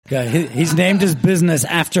Yeah, he's named his business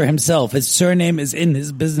after himself. His surname is in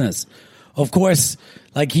his business. Of course,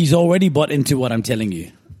 like he's already bought into what I'm telling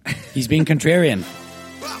you. He's being contrarian.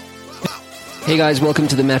 Hey guys, welcome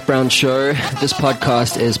to the Matt Brown Show. This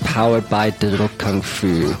podcast is powered by Digital Kung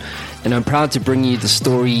Fu. And I'm proud to bring you the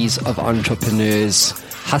stories of entrepreneurs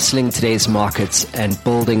hustling today's markets and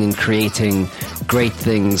building and creating great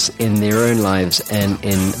things in their own lives and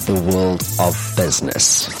in the world of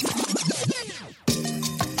business.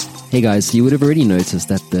 Hey guys, you would have already noticed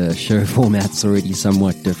that the show format's already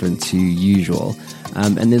somewhat different to usual.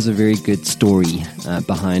 And there's a very good story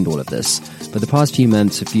behind all of this. For the past few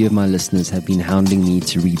months, a few of my listeners have been hounding me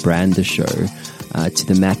to rebrand the show to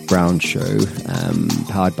the Matt Brown Show,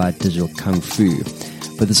 powered by Digital Kung Fu.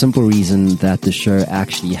 For the simple reason that the show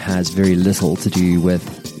actually has very little to do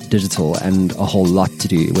with digital and a whole lot to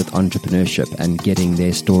do with entrepreneurship and getting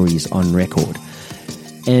their stories on record.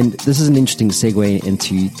 And this is an interesting segue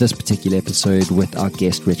into this particular episode with our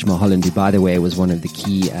guest, Rich Mulholland, who, by the way, was one of the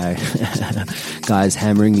key guys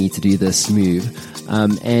hammering me to do this move.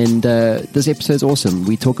 This episode is awesome.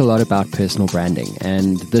 We talk a lot about personal branding,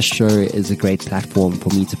 and this show is a great platform for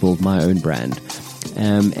me to build my own brand.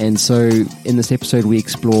 And so in this episode, we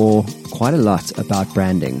explore quite a lot about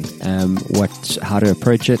branding, how to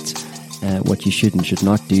approach it, what you should and should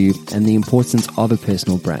not do, and the importance of a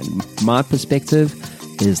personal brand. My perspective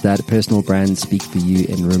is that a personal brand speaks for you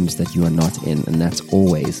in rooms that you are not in, and that's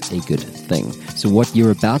always a good thing. So what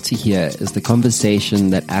you're about to hear is the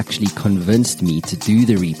conversation that actually convinced me to do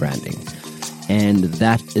the rebranding. And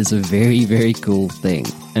that is a very, very cool thing.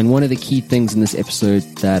 And one of the key things in this episode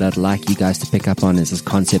that I'd like you guys to pick up on is this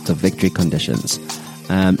concept of victory conditions.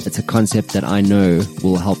 It's a concept that I know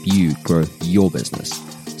will help you grow your business.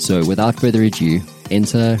 So without further ado,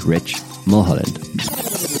 enter Rich Mulholland.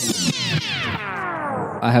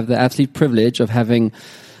 I have the absolute privilege of having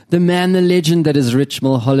the man, the legend that is Rich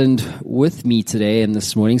Mulholland with me today and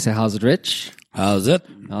this morning. So how's it, Rich? How's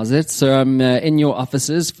it? So I'm in your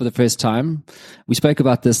offices for the first time. We spoke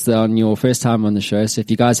about this on your first time on the show. So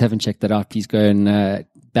if you guys haven't checked that out, please go and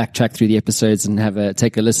backtrack through the episodes and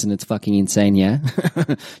take a listen. It's fucking insane, yeah?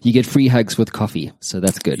 You get free hugs with coffee, so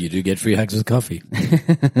that's good. You do get free hugs with coffee.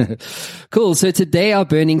 Cool. So today our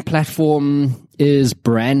burning platform is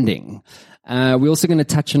branding. We're also going to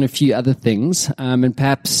touch on a few other things, and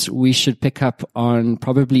perhaps we should pick up on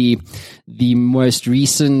probably the most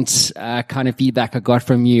recent kind of feedback I got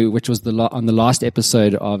from you, which was on the last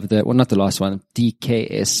episode of not the last one,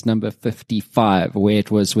 DKS number 55, where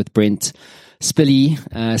it was with Brent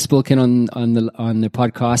Spilkin on the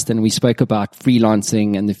podcast, and we spoke about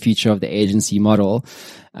freelancing and the future of the agency model.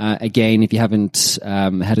 Again, if you haven't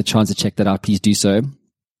had a chance to check that out, please do so.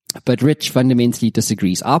 But Rich fundamentally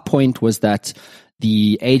disagrees. Our point was that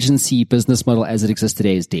the agency business model as it exists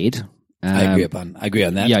today is dead. I agree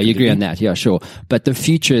on that. Yeah, you agree on that. Yeah, sure. But the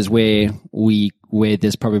future is where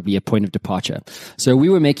there's probably a point of departure. So we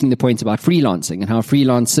were making the point about freelancing and how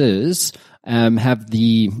freelancers have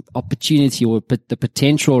the opportunity or the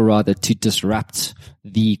potential rather to disrupt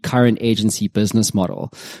the current agency business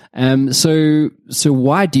model. So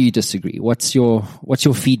why do you disagree? What's your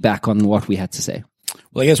feedback on what we had to say?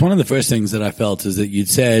 Well, I guess one of the first things that I felt is that you'd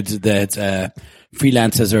said that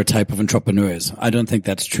freelancers are a type of entrepreneurs. I don't think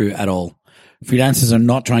that's true at all. Freelancers are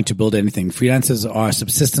not trying to build anything. Freelancers are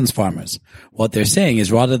subsistence farmers. What they're saying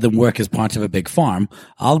is rather than work as part of a big farm,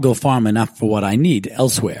 I'll go farm enough for what I need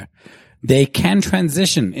elsewhere. They can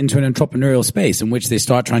transition into an entrepreneurial space in which they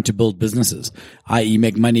start trying to build businesses, i.e.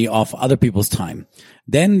 make money off other people's time.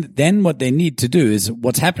 Then what they need to do is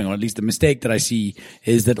what's happening, or at least the mistake that I see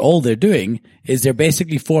is that all they're doing is they're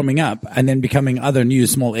basically forming up and then becoming other new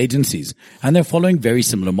small agencies. And they're following very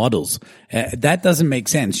similar models. That doesn't make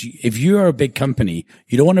sense. If you are a big company,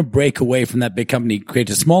 you don't want to break away from that big company, create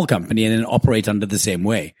a small company and then operate under the same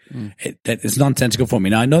way. That is nonsensical for me.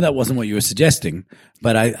 Now, I know that wasn't what you were suggesting,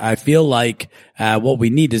 but I feel like what we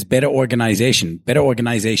need is better organizations,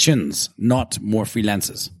 not more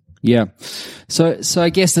freelancers. Yeah. So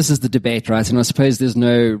I guess this is the debate, right? And I suppose there's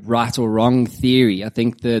no right or wrong theory. I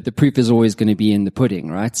think the proof is always going to be in the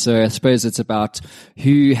pudding, right? So I suppose it's about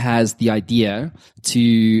who has the idea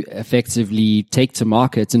to effectively take to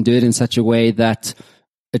market and do it in such a way that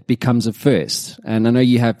it becomes a first. And I know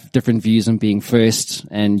you have different views on being first.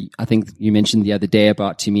 And I think you mentioned the other day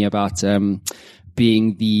about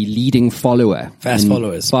being the leading follower. Fast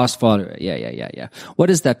follower. Yeah.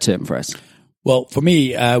 What is that term for us? Well, for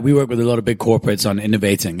me, we work with a lot of big corporates on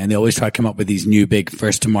innovating, and they always try to come up with these new big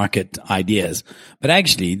first to market ideas. But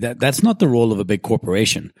actually, that's not the role of a big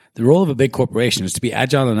corporation. The role of a big corporation is to be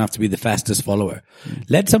agile enough to be the fastest follower.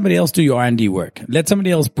 Let somebody else do your R&D work. Let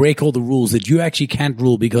somebody else break all the rules that you actually can't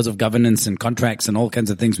rule because of governance and contracts and all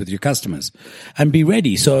kinds of things with your customers. And be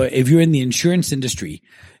ready. So if you're in the insurance industry,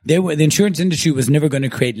 the insurance industry was never going to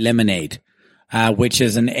create Lemonade, which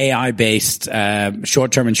is an AI-based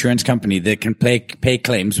short-term insurance company that can pay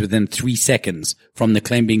claims within 3 seconds from the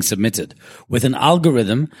claim being submitted, with an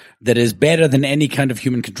algorithm that is better than any kind of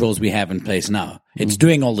human controls we have in place now. It's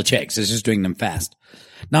doing all the checks. It's just doing them fast.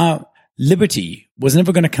 Now, Liberty was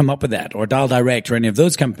never going to come up with that, or Dial Direct, or any of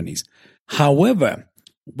those companies. However,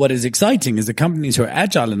 what is exciting is the companies who are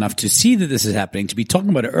agile enough to see that this is happening, to be talking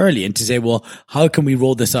about it early and to say, well, how can we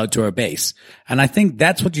roll this out to our base? And I think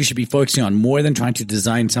that's what you should be focusing on more than trying to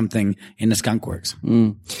design something in a skunkworks.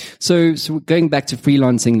 So going back to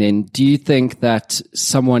freelancing then, do you think that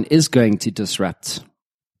someone is going to disrupt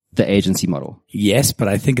the agency model? Yes, but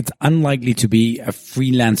I think it's unlikely to be a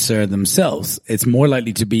freelancer themselves. It's more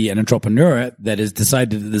likely to be an entrepreneur that has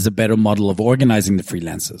decided that there's a better model of organizing the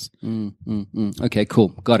freelancers. Okay, cool.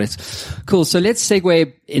 Got it. Cool. So let's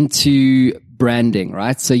segue into branding,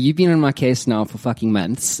 right? So you've been on my case now for fucking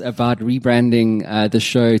months about rebranding the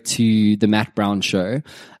show to the Matt Brown Show.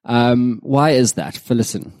 Why is that?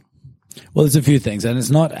 Listen. Well, there's a few things, and it's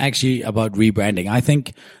not actually about rebranding. I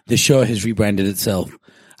think the show has rebranded itself.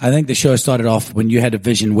 I think the show started off when you had a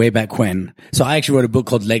vision way back when. So I actually wrote a book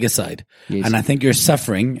called Legicide. Yes. And I think you're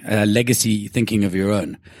suffering legacy thinking of your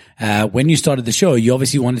own. When you started the show, you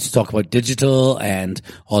obviously wanted to talk about digital and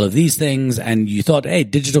all of these things. And you thought, hey,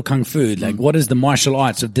 digital kung fu, like what is the martial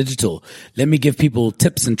arts of digital? Let me give people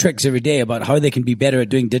tips and tricks every day about how they can be better at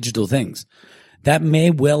doing digital things. That may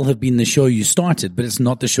well have been the show you started, but it's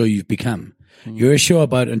not the show you've become. You're a show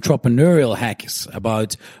about entrepreneurial hacks,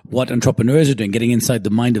 about what entrepreneurs are doing, getting inside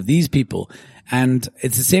the mind of these people. And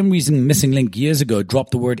it's the same reason Missing Link years ago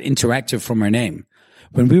dropped the word interactive from our name.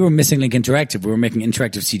 When we were Missing Link Interactive, we were making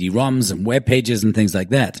interactive CD-ROMs and web pages and things like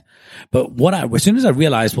that. But as soon as I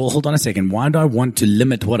realized, well, hold on a second, why do I want to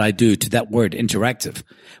limit what I do to that word interactive?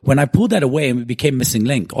 When I pulled that away and we became Missing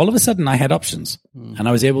Link, all of a sudden I had options and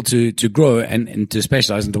I was able to grow and to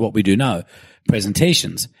specialize into what we do now,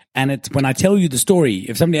 presentations. And it's when I tell you the story,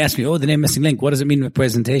 if somebody asks me, the name Missing Link, what does it mean with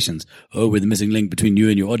presentations? We're the missing link between you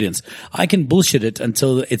and your audience. I can bullshit it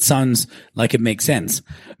until it sounds like it makes sense.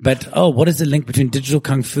 But, what is the link between digital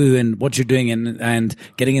kung fu and what you're doing and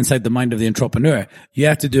getting inside the mind of the entrepreneur? You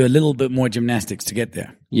have to do a little bit more gymnastics to get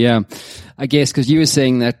there. Yeah, I guess because you were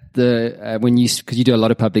saying that because you do a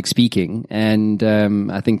lot of public speaking, and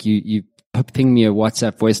I think you pinged me a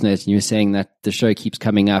WhatsApp voice note, and you were saying that the show keeps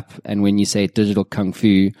coming up, and when you say digital kung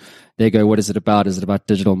fu, they go, "What is it about? Is it about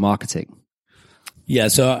digital marketing?" Yeah,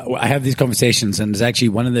 so I have these conversations, and there's actually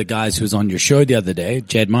one of the guys who was on your show the other day,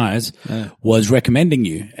 Jed Myers, was recommending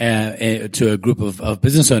you to a group of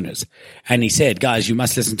business owners. And he said, guys, you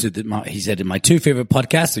must listen to he said, my two favorite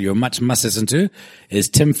podcasts that you must listen to is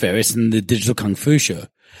Tim Ferriss and the Digital Kung Fu Show.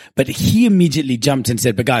 But he immediately jumped and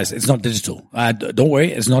said, but guys, it's not digital. Don't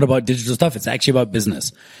worry. It's not about digital stuff. It's actually about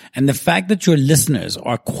business. And the fact that your listeners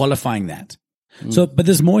are qualifying that. So, but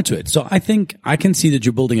there's more to it. So I think I can see that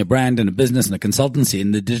you're building a brand and a business and a consultancy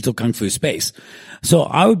in the digital kung fu space. So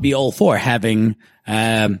I would be all for having,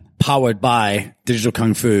 powered by digital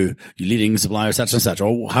kung fu, your leading supplier, such and such,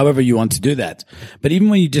 or however you want to do that. But even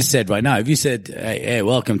when you just said right now, if you said, hey,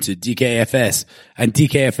 welcome to DKFS, and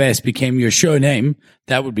DKFS became your show name,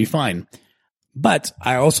 that would be fine. But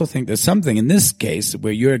I also think there's something in this case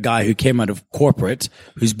where you're a guy who came out of corporate,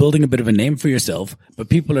 who's building a bit of a name for yourself, but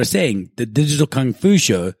people are saying the Digital Kung Fu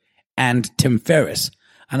Show and Tim Ferriss.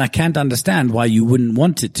 And I can't understand why you wouldn't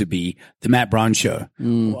want it to be the Matt Brown Show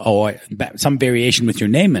or some variation with your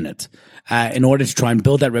name in it, in order to try and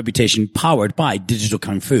build that reputation powered by digital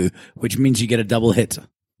kung fu, which means you get a double hit.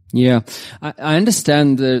 Yeah, I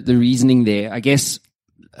understand the reasoning there. I guess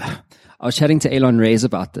I was chatting to Elon Reyes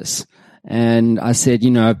about this. And I said,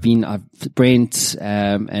 Brent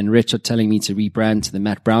and Rich are telling me to rebrand to the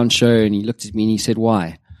Matt Brown Show. And he looked at me and he said,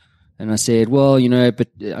 why? And I said, well, but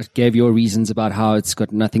I gave your reasons about how it's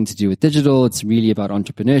got nothing to do with digital. It's really about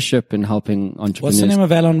entrepreneurship and helping entrepreneurs. What's the name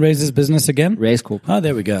of Elon Reyes' business again? Reyes Corp. Oh,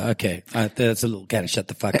 there we go. Okay. That's a little, gotta shut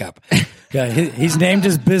the fuck up. Yeah, he's named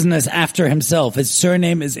his business after himself. His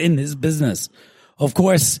surname is in his business. Of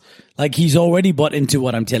course, he's already bought into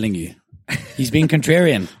what I'm telling you. He's being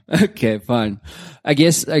contrarian. Okay, fine. I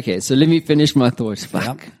guess, okay, so let me finish my thoughts.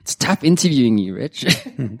 Fuck. Yep. It's tough interviewing you, Rich.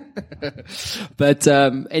 But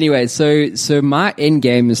anyway, so my end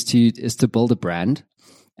game is to build a brand.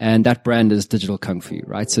 And that brand is Digital Kung Fu,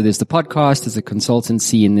 right? So there's the podcast, there's a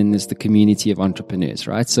consultancy, and then there's the community of entrepreneurs,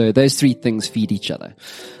 right? So those three things feed each other.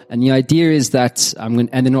 And the idea is that and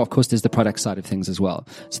then of course there's the product side of things as well.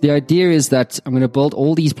 So the idea is that I'm going to build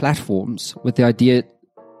all these platforms with the idea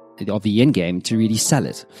of the end game to really sell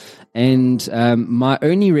it. And my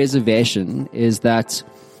only reservation is that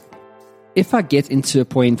if I get into a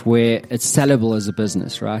point where it's sellable as a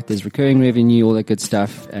business, right? There's recurring revenue, all that good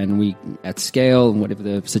stuff, and we at scale and whatever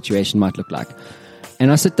the situation might look like. And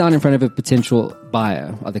I sit down in front of a potential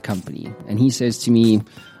buyer of the company, and he says to me,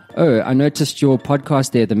 "Oh, I noticed your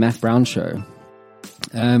podcast there, the Matt Brown Show.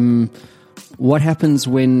 What happens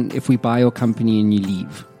if we buy your company and you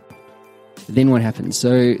leave? Then what happens?"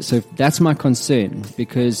 So that's my concern,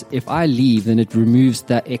 because if I leave, then it removes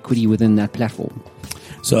that equity within that platform.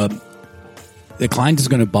 So the client is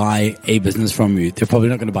going to buy a business from you. They're probably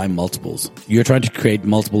not going to buy multiples. You're trying to create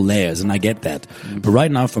multiple layers, and I get that. But right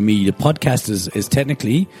now, for me, the podcast is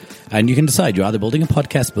technically, and you can decide, you're either building a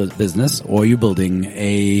podcast business or you're building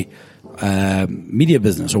a media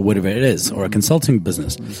business or whatever it is, or a consulting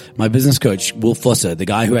business. My business coach, Will Fosser, the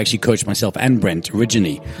guy who actually coached myself and Brent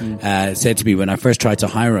originally, said to me when I first tried to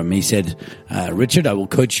hire him, he said, "Richard, I will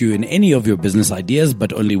coach you in any of your business ideas,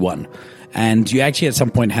 but only one." And you actually at some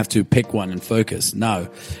point have to pick one and focus. Now,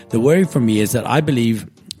 the worry for me is that I believe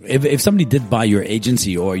if somebody did buy your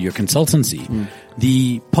agency or your consultancy,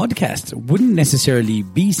 the podcast wouldn't necessarily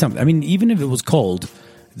be something. I mean, even if it was called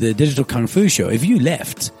the Digital Kung Fu Show, if you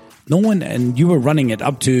left, no one, and you were running it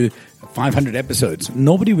up to 500 episodes,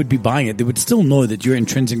 nobody would be buying it. They would still know that you're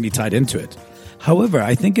intrinsically tied into it. However,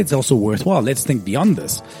 I think it's also worthwhile. Let's think beyond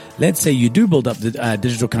this. Let's say you do build up the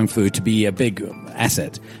Digital Kung Fu to be a big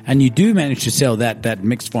asset, and you do manage to sell that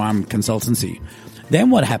mixed farm consultancy. Then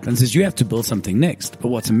what happens is you have to build something next. But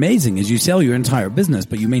what's amazing is you sell your entire business,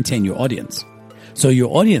 but you maintain your audience. So your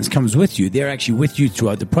audience comes with you. They're actually with you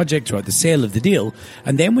throughout the project, throughout the sale of the deal.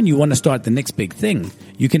 And then when you want to start the next big thing,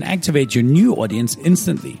 you can activate your new audience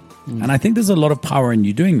instantly. And I think there's a lot of power in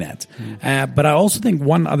you doing that. But I also think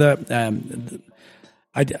one other...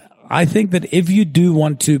 I think that if you do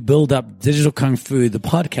want to build up Digital Kung Fu, the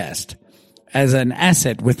podcast, as an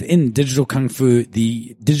asset within Digital Kung Fu,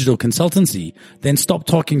 the digital consultancy, then stop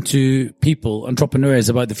talking to people, entrepreneurs,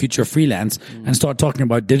 about the future of freelance and start talking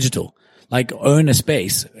about digital. Like, own a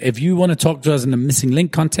space. If you want to talk to us in a missing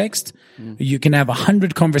link context, you can have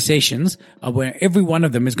 100 conversations where every one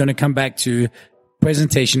of them is going to come back to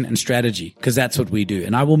presentation and strategy, because that's what we do.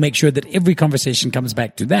 And I will make sure that every conversation comes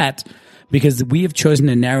back to that, because we have chosen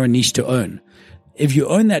a narrow niche to own. If you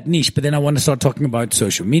own that niche, but then I want to start talking about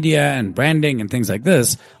social media and branding and things like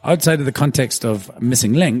this, outside of the context of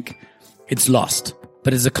missing link, it's lost.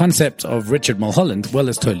 But as a concept of Richard Mulholland, well,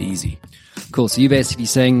 it's totally easy. Cool. So you're basically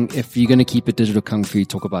saying if you're going to keep it Digital Kung Fu,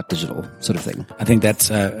 talk about digital sort of thing. I think that's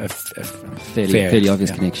a fairly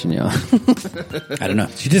obvious connection, yeah. I don't know.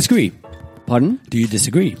 Do you disagree? Pardon? Do you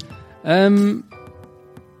disagree?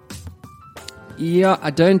 Yeah, I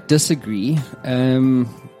don't disagree.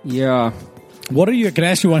 Yeah. Can I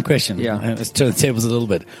ask you one question? Yeah. Let's turn the tables a little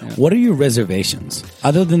bit. Yeah. What are your reservations?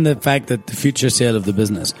 Other than the fact that the future sale of the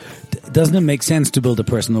business, doesn't it make sense to build a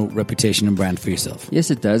personal reputation and brand for yourself? Yes,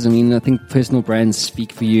 it does. I mean, I think personal brands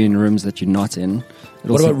speak for you in rooms that you're not in.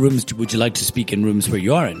 What about rooms? Would you like to speak in rooms where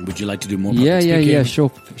you are in? Would you like to do more public speaking? Yeah,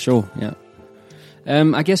 sure, yeah.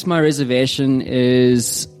 I guess my reservation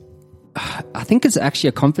is, I think it's actually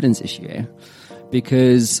a confidence issue,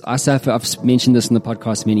 because I've mentioned this in the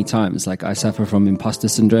podcast many times, like I suffer from imposter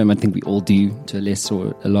syndrome. I think we all do to a less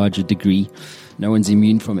or a larger degree. No one's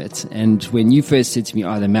immune from it. And when you first said to me,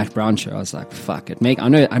 the Matt Brown Show, I was like, fuck it. I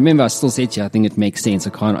remember I still said to you, I think it makes sense. I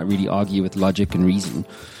can't really argue with logic and reason,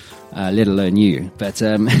 let alone you. But,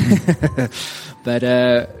 I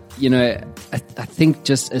think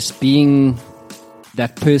just as being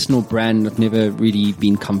that personal brand, I've never really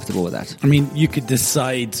been comfortable with that. I mean, you could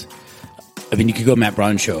decide... you could go Matt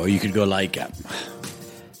Brown Show, or you could go like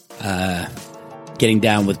Getting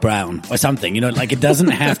Down with Brown or something. It doesn't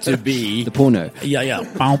have to be... the porno. Yeah.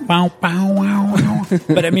 Bow, bow, bow, wow, wow.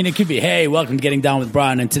 But it could be, hey, welcome to Getting Down with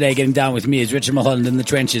Brown, and today Getting Down with me is Richard Mulholland in the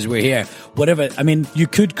trenches. We're here. Whatever. You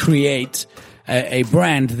could create a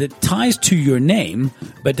brand that ties to your name,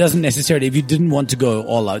 but doesn't necessarily, if you didn't want to go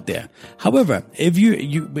all out there. However, if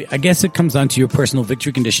I guess it comes down to your personal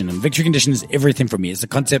victory condition, and victory condition is everything for me. It's a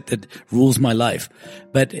concept that rules my life,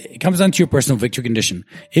 but it comes down to your personal victory condition.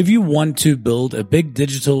 If you want to build a big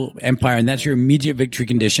digital empire and that's your immediate victory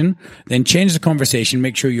condition, then change the conversation.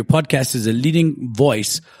 Make sure your podcast is a leading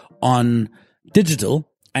voice on digital,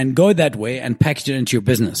 and go that way and package it into your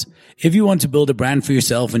business. If you want to build a brand for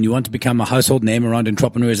yourself and you want to become a household name around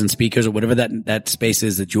entrepreneurs and speakers or whatever that space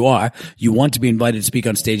is that you want to be invited to speak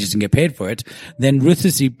on stages and get paid for it, then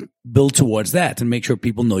ruthlessly build towards that and make sure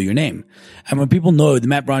people know your name. And when people know the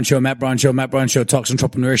Matt Brown Show talks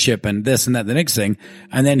entrepreneurship and this and that, the next thing,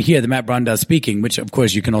 and then here the Matt Brown does speaking, which of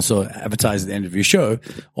course you can also advertise at the end of your show,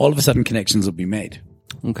 all of a sudden connections will be made.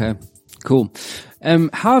 Okay. Cool.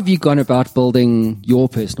 How have you gone about building your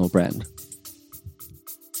personal brand?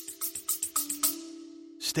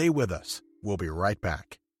 Stay with us. We'll be right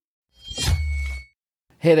back.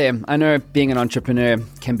 Hey there, I know being an entrepreneur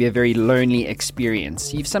can be a very lonely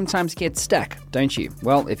experience. You sometimes get stuck, don't you?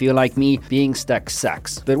 Well, if you're like me, being stuck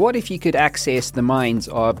sucks. But what if you could access the minds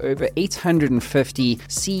of over 850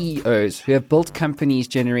 CEOs who have built companies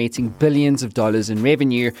generating billions of dollars in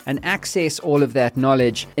revenue and access all of that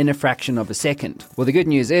knowledge in a fraction of a second? Well, the good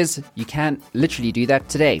news is you can literally do that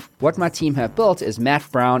today. What my team have built is Matt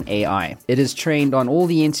Brown AI. It is trained on all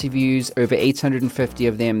the interviews, over 850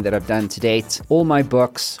 of them that I've done to date, all my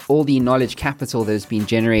books, all the knowledge capital that has been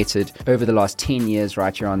generated over the last 10 years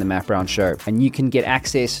right here on the Matt Brown Show. And you can get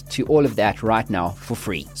access to all of that right now for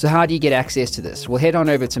free. So how do you get access to this? Well, head on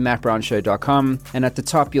over to mattbrownshow.com and at the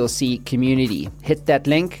top you'll see community. Hit that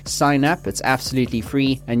link, sign up, it's absolutely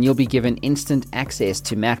free, and you'll be given instant access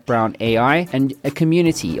to Matt Brown AI and a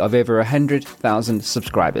community of over 100,000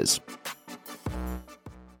 subscribers.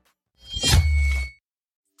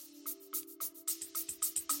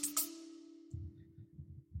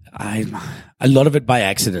 A lot of it by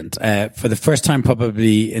accident. For the first time,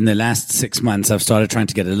 probably in the last 6 months, I've started trying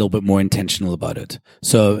to get a little bit more intentional about it.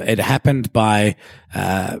 So it happened by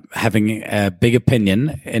having a big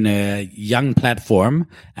opinion in a young platform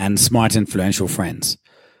and smart, influential friends.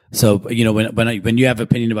 So, you know, when you have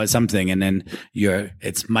opinion about something and then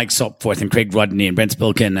it's Mike Sopforth and Craig Rodney and Brent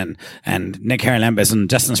Spilkin and Nick Haralambous and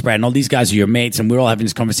Justin Spratt and all these guys are your mates and we're all having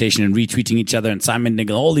this conversation and retweeting each other and Simon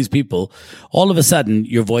Nigel, all these people, all of a sudden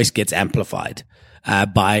your voice gets amplified.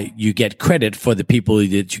 You get credit for the people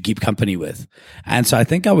that you keep company with. And so I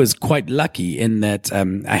think I was quite lucky in that,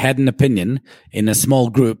 I had an opinion in a small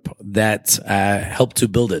group that, helped to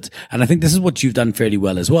build it. And I think this is what you've done fairly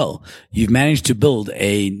well as well. You've managed to build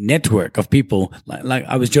a network of people. Like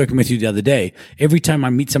I was joking with you the other day. Every time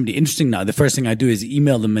I meet somebody interesting now, the first thing I do is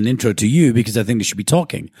email them an intro to you because I think they should be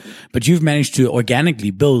talking. But you've managed to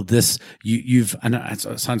organically build this. And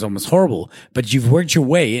it sounds almost horrible, but you've worked your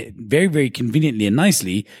way very, very conveniently and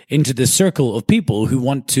nicely into this circle of people who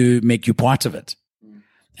want to make you part of it.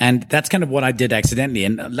 And that's kind of what I did accidentally.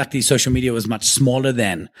 And luckily, social media was much smaller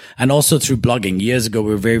then. And also through blogging. Years ago, we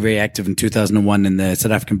were very, very active in 2001 in the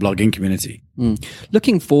South African blogging community.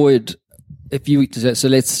 Looking forward, so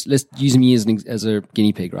let's use me as a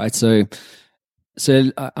guinea pig, right? So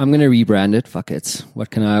I'm going to rebrand it. Fuck it. What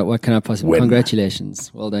can I possibly?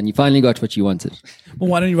 Congratulations. Well done. You finally got what you wanted. Well,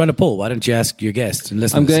 why don't you run a poll? Why don't you ask your guests and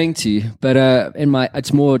listeners? I'm going to, but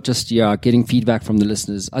it's more just getting feedback from the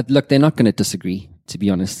listeners. Look, they're not going to disagree, to be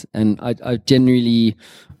honest. And I generally,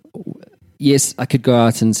 yes, I could go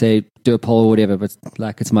out and say do a poll or whatever, but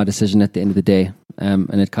like it's my decision at the end of the day, and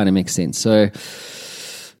it kind of makes sense. So,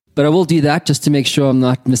 but I will do that just to make sure I'm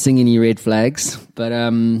not missing any red flags.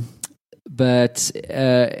 But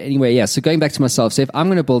anyway, yeah, so going back to myself, so if I'm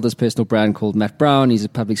going to build this personal brand called Matt Brown, he's a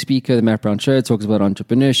public speaker, the Matt Brown Show, talks about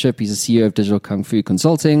entrepreneurship, he's a CEO of Digital Kung Fu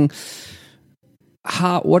Consulting.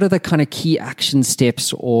 What are the kind of key action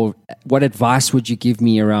steps or what advice would you give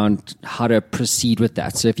me around how to proceed with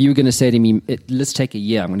that? So if you were going to say to me, let's take a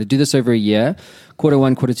year, I'm going to do this over a year, quarter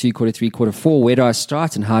 1, quarter 2, quarter 3, quarter 4, where do I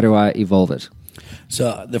start and how do I evolve it?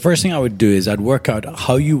 So the first thing I would do is I'd work out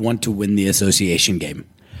how you want to win the association game.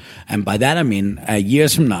 And by that, I mean,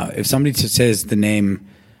 years from now, if somebody says the name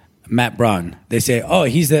Matt Brown, they say, oh,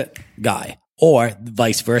 he's the guy, or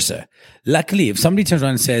vice versa. Luckily, if somebody turns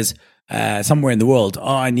around and says somewhere in the world,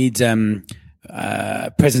 oh, I need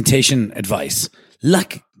presentation advice,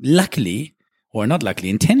 luckily, or not luckily,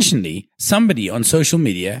 intentionally, somebody on social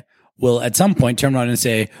media will at some point turn around and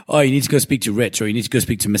say, oh, you need to go speak to Rich or you need to go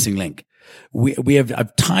speak to Missing Link.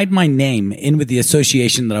 I've tied my name in with the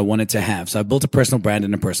association that I wanted to have. So I built a personal brand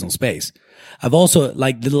in a personal space. I've also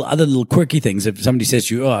like other little quirky things. If somebody says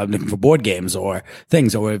to you, "Oh, I'm looking for board games or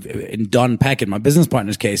things," or if, in Don Packett, my business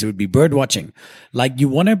partner's case, it would be bird watching. Like you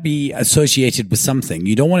want to be associated with something.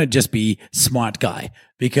 You don't want to just be smart guy,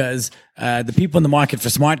 because the people in the market for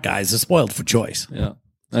smart guys are spoiled for choice. Yeah.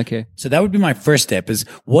 Okay. So that would be my first step: is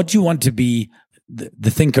what do you want to be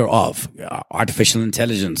the thinker of? Artificial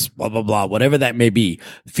intelligence, blah, blah, blah, whatever that may be,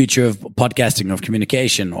 future of podcasting, of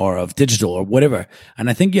communication, or of digital, or whatever. And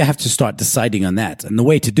I think you have to start deciding on that. And the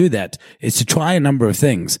way to do that is to try a number of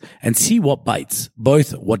things and see what bites,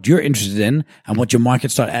 both what you're interested in and what your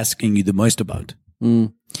market start asking you the most about.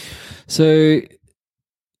 So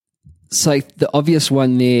it's like the obvious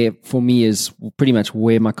one there for me is pretty much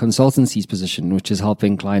where my consultancy is positioned, which is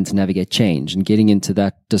helping clients navigate change and getting into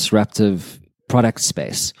that disruptive product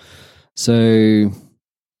space. So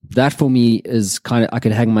that for me is kind of, I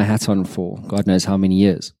could hang my hat on for God knows how many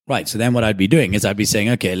years. Right. So then what I'd be doing is I'd be saying,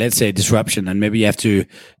 okay, let's say disruption, and maybe you have to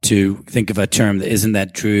think of a term that isn't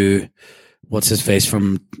that true. What's his face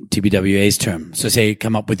from TBWA's term? So say,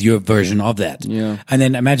 come up with your version of that. Yeah. And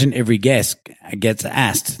then imagine every guest gets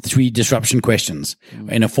asked 3 disruption questions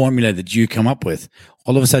in a formula that you come up with.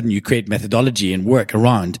 All of a sudden you create methodology and work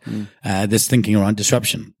around this thinking around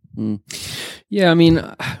disruption. Yeah, I mean,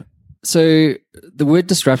 so the word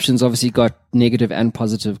disruption's obviously got negative and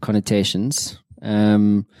positive connotations.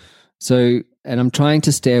 And I'm trying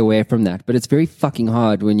to stay away from that, but it's very fucking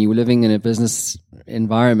hard when you're living in a business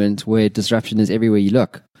environment where disruption is everywhere you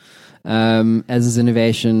look, as is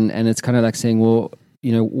innovation. And it's kind of like saying, well,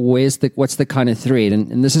 you know, what's the kind of thread?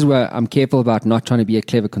 And this is where I'm careful about not trying to be a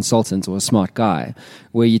clever consultant or a smart guy,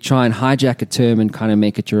 where you try and hijack a term and kind of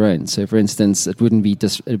make it your own. So for instance, it'd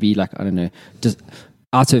be like, I don't know,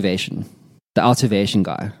 outovation, the outovation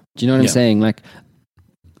guy. Do you know what I'm saying? Like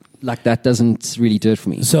that doesn't really do it for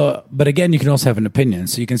me. So, but again, you can also have an opinion.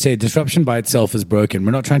 So you can say disruption by itself is broken.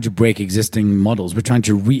 We're not trying to break existing models. We're trying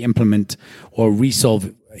to re-implement or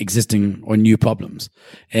resolve existing or new problems.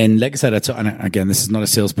 In Legasite, and again, this is not a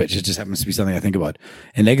sales pitch. It just happens to be something I think about.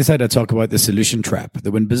 In Legasite, I talk about the solution trap,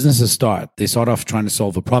 that when businesses they start off trying to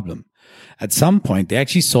solve a problem. At some point, they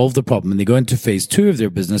actually solve the problem and they go into phase 2 of their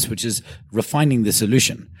business, which is refining the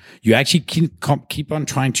solution. You actually keep on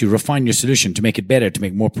trying to refine your solution to make it better, to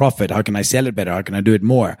make more profit. How can I sell it better? How can I do it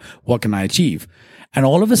more? What can I achieve? And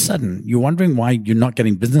all of a sudden, you're wondering why you're not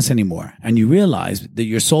getting business anymore. And you realize that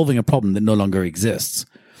you're solving a problem that no longer exists.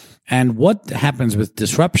 And what happens with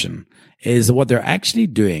disruption is what they're actually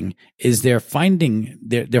doing is they're finding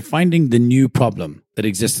the new problem that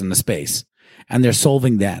exists in the space, and they're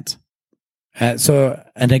solving that.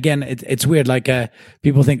 And again, it's weird. Like,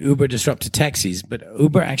 people think Uber disrupted taxis, but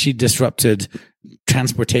Uber actually disrupted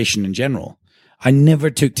transportation in general. I never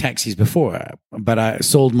took taxis before, but I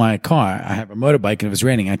sold my car. I have a motorbike, and if it's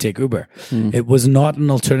raining, I take Uber. It was not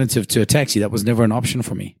an alternative to a taxi. That was never an option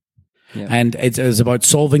for me. Yeah. And it's about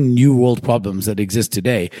solving new world problems that exist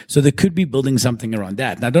today. So they could be building something around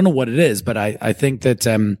that. And I don't know what it is, but I think that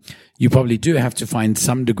you probably do have to find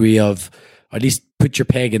some degree of, or at least put your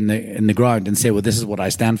peg in the ground and say, well, this is what I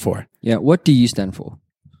stand for. Yeah. What do you stand for?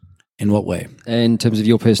 In what way? In terms of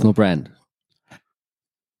your personal brand?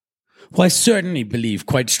 Well, I certainly believe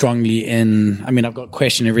quite strongly I've got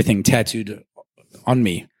question everything tattooed on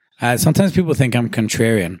me. Sometimes people think I'm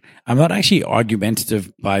contrarian. I'm not actually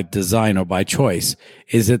argumentative by design or by choice.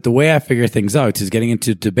 Is that the way I figure things out is getting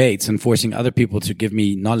into debates and forcing other people to give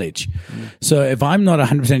me knowledge. So if I'm not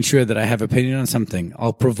 100% sure that I have opinion on something,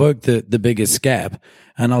 I'll provoke the biggest scab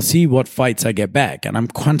and I'll see what fights I get back. And I'm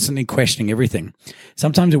constantly questioning everything.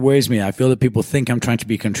 Sometimes it worries me. I feel that people think I'm trying to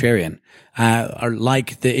be contrarian. Or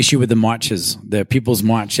like the issue with the marches, the People's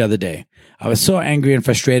March the other day. I was so angry and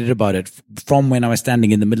frustrated about it from when I was standing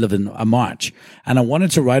in the middle of a march, and I wanted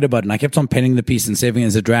to write about it, and I kept on penning the piece and saving it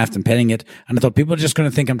as a draft and penning it, and I thought people are just going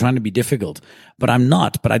to think I'm trying to be difficult, but I'm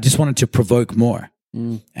not. But I just wanted to provoke more.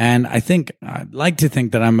 And I'd like to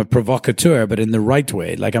think that I'm a provocateur, but in the right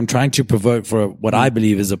way. Like, I'm trying to provoke for what I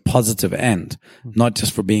believe is a positive end, not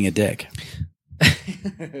just for being a dick.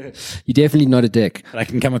 You're definitely not a dick. But I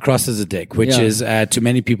can come across as a dick, which is to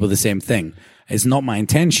many people the same thing. It's not my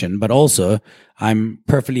intention, but also I'm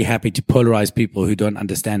perfectly happy to polarize people who don't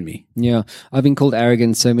understand me. Yeah, I've been called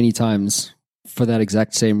arrogant so many times for that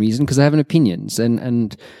exact same reason, because I have an opinions,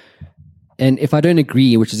 and if I don't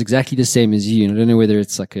agree, which is exactly the same as you, and I don't know whether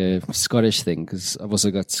it's like a Scottish thing, because I've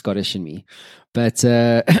also got Scottish in me, but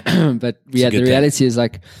the reality is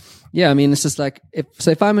like, yeah, I mean, it's just like,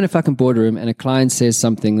 if I'm in a fucking boardroom and a client says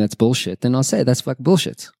something that's bullshit, then I'll say that's fucking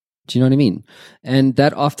bullshit. Do you know what I mean? And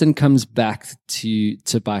that often comes back to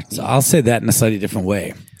bite me. So I'll say that in a slightly different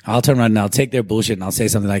way. I'll turn around and I'll take their bullshit and I'll say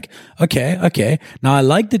something like, okay. Now I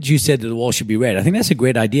like that you said that the wall should be red. I think that's a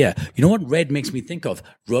great idea. You know what red makes me think of?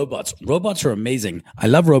 Robots. Robots are amazing. I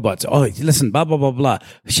love robots. Oh, listen, blah, blah, blah, blah.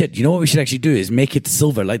 Shit, you know what we should actually do is make it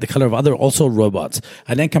silver, like the color of other also robots.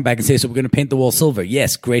 And then come back and say, so we're going to paint the wall silver.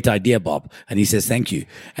 Yes, great idea, Bob. And he says, thank you.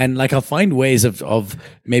 And like I'll find ways of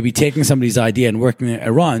maybe taking somebody's idea and working it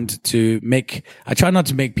around to make, I try not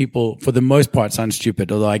to make people, for the most part, sound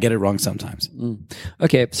stupid, although I get it wrong sometimes.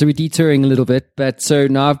 Okay, so we're detouring a little bit, but so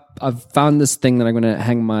now I've found this thing that I'm going to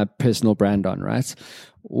hang my personal brand on, right?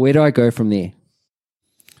 Where do I go from there?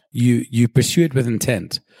 You pursue it with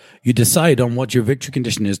intent. You decide on what your victory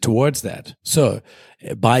condition is towards that. So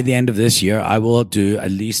by the end of this year, I will do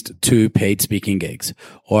at least 2 paid speaking gigs,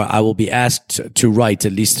 or I will be asked to write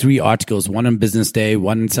at least 3 articles, one on Business Day,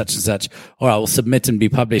 one on such and such, or I will submit and be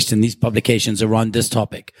published in these publications around this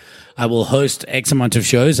topic. I will host X amount of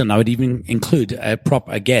shows, and I would even include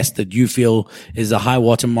a guest that you feel is a high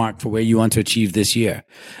water mark for where you want to achieve this year.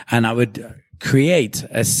 And I would create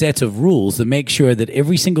a set of rules that make sure that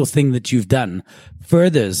every single thing that you've done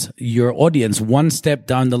furthers your audience one step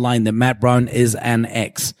down the line that Matt Brown is an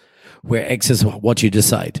X, where X is what you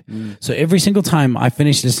decide. So every single time I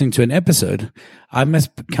finish listening to an episode, I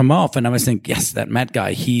must come off and I must think, yes, that Matt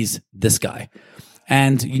guy, he's this guy.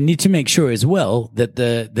 And you need to make sure as well that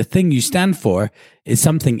the thing you stand for is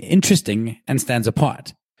something interesting and stands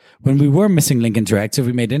apart. When we were Missing Link Interactive,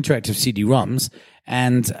 we made interactive CD-ROMs,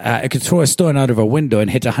 and I could throw a stone out of a window and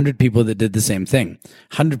hit 100 people that did the same thing,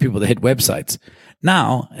 100 people that hit websites.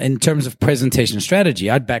 Now, in terms of presentation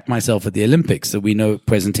strategy, I'd back myself at the Olympics that we know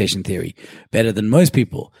presentation theory better than most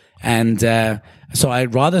people. And so I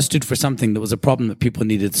rather stood for something that was a problem that people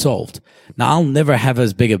needed solved. Now, I'll never have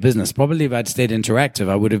as big a business. Probably if I'd stayed interactive,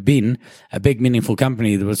 I would have been a big, meaningful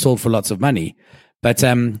company that was sold for lots of money. But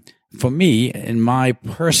for me, in my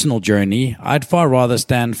personal journey, I'd far rather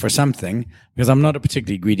stand for something because I'm not a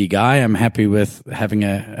particularly greedy guy. I'm happy with having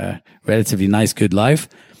a relatively nice, good life,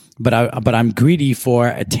 but I'm greedy for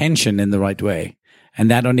attention in the right way. And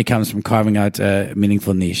that only comes from carving out a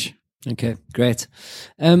meaningful niche. Okay, great.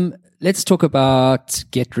 Let's talk about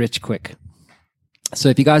Get Rich Quick. So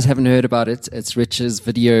if you guys haven't heard about it, it's Rich's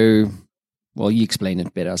video. Well, you explain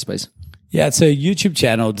it better, I suppose. Yeah, it's a YouTube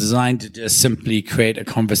channel designed to just simply create a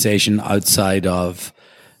conversation outside of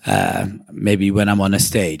maybe when I'm on a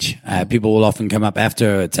stage. People will often come up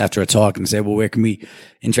after a talk and say, well, where can we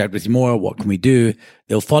interact with you more? What can we do?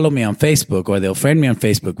 They'll follow me on Facebook or they'll friend me on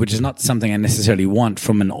Facebook, which is not something I necessarily want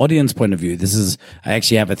from an audience point of view. I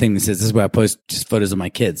actually have a thing that says this is where I post just photos of my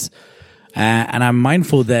kids. And I'm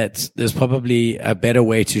mindful that there's probably a better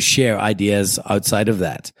way to share ideas outside of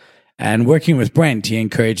that. And working with Brent, he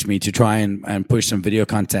encouraged me to try and push some video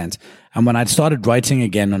content. And when I'd started writing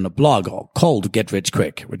again on a blog called Get Rich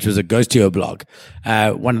Quick, which was a Ghostio blog,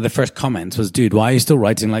 one of the first comments was, dude, why are you still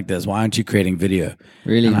writing like this? Why aren't you creating video?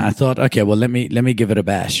 Really? And I thought, okay, well, let me give it a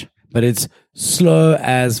bash. But it's slow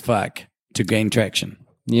as fuck to gain traction.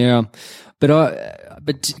 Yeah. But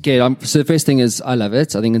okay, so the first thing is I love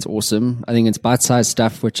it. I think it's awesome. I think it's bite-sized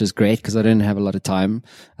stuff, which is great because I don't have a lot of time.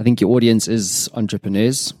 I think your audience is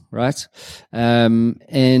entrepreneurs, right?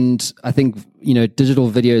 And I think, digital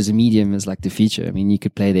video as a medium is like the future. I mean, you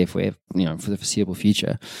could play there for the foreseeable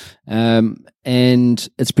future. And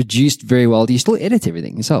it's produced very well. Do you still edit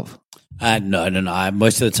everything yourself? No.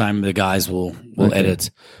 Most of the time, the guys will edit.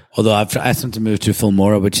 Although I've asked them to move to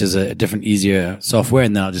Filmora, which is a different, easier software,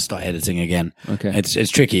 and then I'll just start editing again. Okay,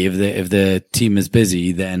 it's tricky. If the team is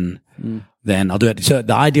busy, then I'll do it. So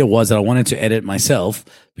the idea was that I wanted to edit myself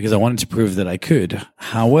because I wanted to prove that I could.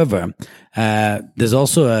 However, there's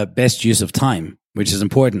also a best use of time, which is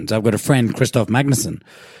important. I've got a friend, Christoph Magnuson,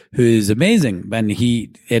 who is amazing, and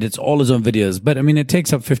he edits all his own videos. But I mean, it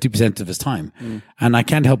takes up 50% of his time. And I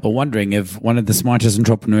can't help but wondering if one of the smartest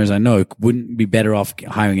entrepreneurs I know wouldn't be better off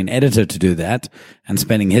hiring an editor to do that and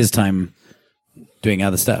spending his time doing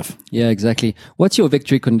other stuff. Yeah, exactly. What's your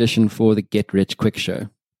victory condition for the Get Rich Quick show?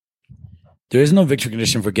 There is no victory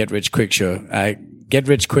condition for Get Rich Quick show. Get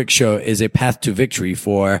Rich Quick show is a path to victory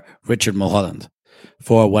for Richard Mulholland,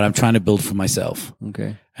 for what I'm trying to build for myself.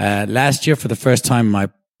 Okay. Last year, for the first time, my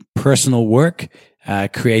personal work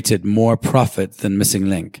created more profit than Missing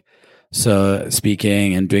Link. So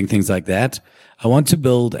speaking and doing things like that. I want to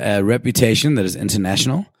build a reputation that is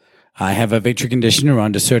international. I have a victory condition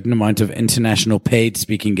around a certain amount of international paid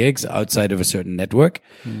speaking gigs outside of a certain network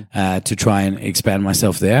to try and expand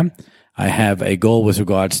myself there. I have a goal with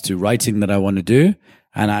regards to writing that I want to do.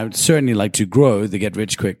 And I would certainly like to grow the Get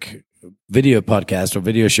Rich Quick video podcast or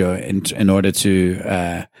video show in order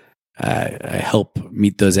to help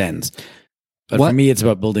meet those ends. But for me, it's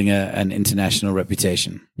about building an international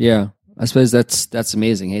reputation. Yeah, I suppose that's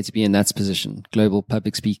amazing. Hey, to be in that position, global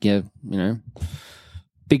public speaker,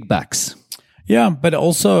 big bucks. Yeah, but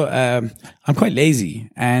also I'm quite lazy,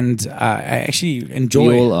 and I actually enjoy.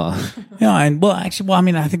 We all are. Yeah, and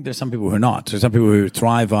I think there's some people who are not. There's some people who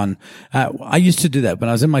thrive on. I used to do that when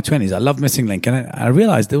I was in my 20s. I loved Missing Link, and I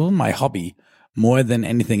realized it was my hobby more than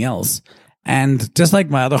anything else. And just like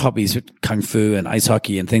my other hobbies, kung fu and ice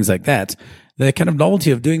hockey and things like that, the kind of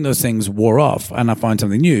novelty of doing those things wore off, and I found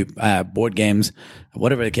something new, board games,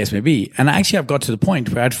 whatever the case may be. And actually, I've got to the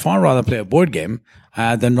point where I'd far rather play a board game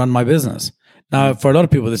than run my business. Now, for a lot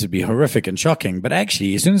of people, this would be horrific and shocking, but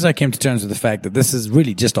actually, as soon as I came to terms with the fact that this is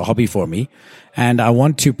really just a hobby for me, and I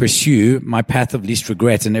want to pursue my path of least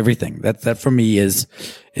regret in everything, that for me is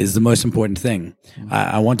the most important thing.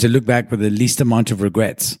 I want to look back with the least amount of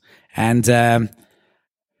regrets. And I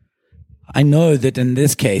know that in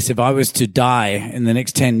this case, if I was to die in the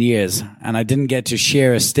next 10 years and I didn't get to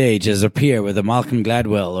share a stage as a peer with a Malcolm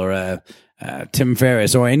Gladwell or a Tim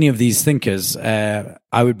Ferriss or any of these thinkers, I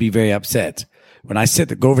would be very upset. When I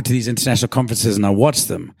go over to these international conferences and I watch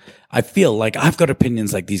them, I feel like I've got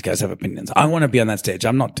opinions like these guys have opinions. I want to be on that stage. I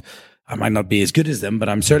might not be as good as them, but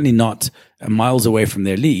I'm certainly not miles away from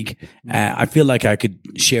their league. I feel like I could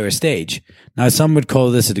share a stage. Now, some would call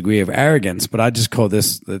this a degree of arrogance, but I just call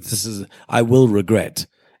this I will regret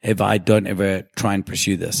if I don't ever try and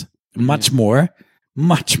pursue this. Much more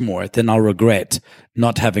than I'll regret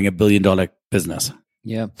not having $1 billion business.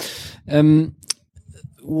 Yeah.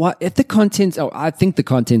 What if the content? Oh, I think the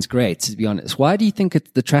content's great. To be honest, why do you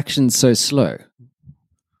think the traction's so slow?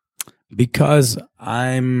 Because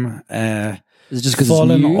I'm Is it just 'cause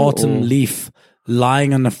fallen it's new, autumn or? leaf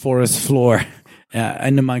lying on the forest floor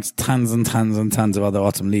and amongst tons and tons and tons of other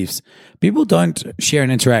autumn leaves. People don't share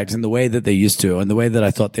and interact in the way that they used to, or in the way that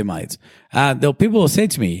I thought they might. People will say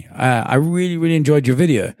to me, I really, really enjoyed your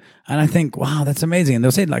video. And I think, wow, that's amazing. And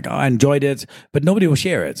they'll say like, oh, I enjoyed it, but nobody will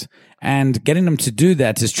share it. And getting them to do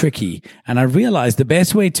that is tricky. And I realized the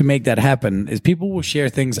best way to make that happen is people will share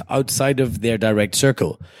things outside of their direct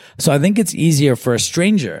circle. So I think it's easier for a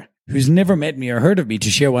stranger who's never met me or heard of me to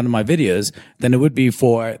share one of my videos than it would be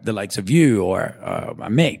for the likes of you or a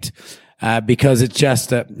mate, because it's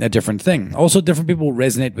just a different thing. Also, different people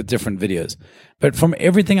resonate with different videos. But from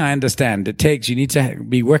everything I understand, you need to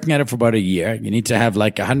be working at it for about a year. You need to have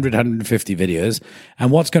like 100, 150 videos. And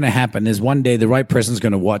what's going to happen is one day the right person's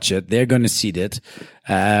going to watch it. They're going to seed it.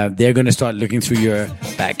 They're going to start looking through your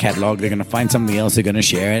back catalog. They're going to find something else. They're going to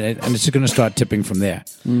share it. And it's just going to start tipping from there.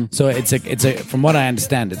 So from what I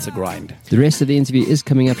understand, it's a grind. The rest of the interview is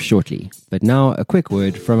coming up shortly. But now a quick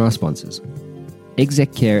word from our sponsors.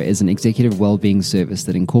 Exec Care is an executive well-being service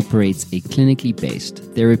that incorporates a clinically based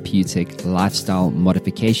therapeutic lifestyle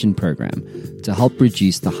modification program to help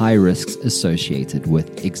reduce the high risks associated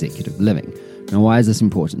with executive living. Now, why is this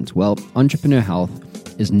important? Well, entrepreneur health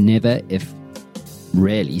is never, if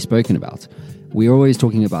rarely, spoken about. We're always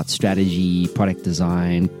talking about strategy, product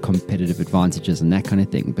design, competitive advantages, and that kind of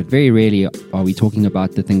thing. But very rarely are we talking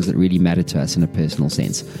about the things that really matter to us in a personal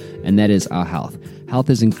sense, and that is our health. Health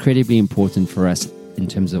is incredibly important for us in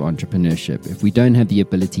terms of entrepreneurship. If we don't have the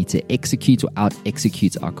ability to execute or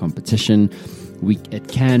out-execute our competition, it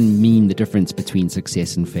can mean the difference between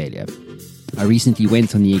success and failure. I recently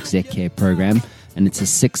went on the Exec Care program, and it's a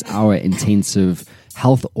 6-hour intensive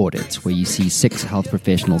health audit where you see 6 health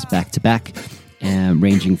professionals back to back,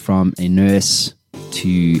 ranging from a nurse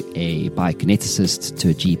to a biokineticist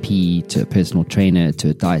to a GP to a personal trainer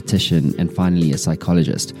to a dietitian and finally a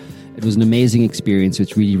psychologist. It was an amazing experience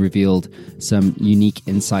which really revealed some unique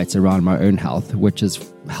insights around my own health, which has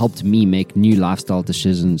helped me make new lifestyle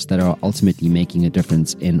decisions that are ultimately making a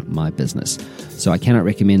difference in my business. So I cannot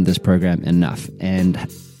recommend this program enough. And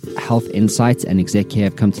Health Insights and Exec Care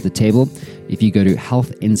have come to the table. If you go to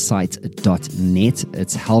healthinsight.net,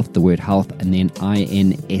 it's health, the word health, and then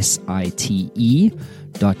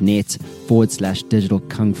INSITE.net/digital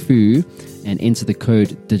kung fu, and enter the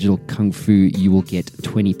code digital kung fu, you will get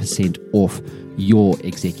 20% off your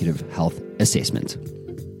executive health assessment.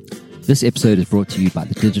 This episode is brought to you by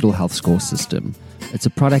the Digital Health Score System. It's a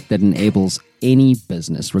product that enables any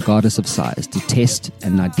business, regardless of size, to test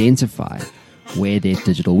and identify where their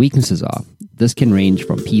digital weaknesses are. This can range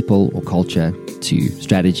from people or culture to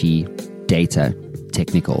strategy, data,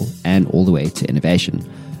 technical, and all the way to innovation.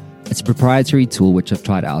 It's a proprietary tool which I've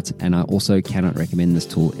tried out, and I also cannot recommend this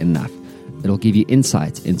tool enough. It'll give you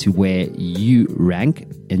insight into where you rank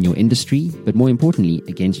in your industry, but more importantly,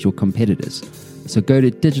 against your competitors. So go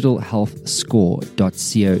to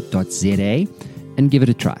digitalhealthscore.co.za and give it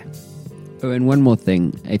a try. Oh, and one more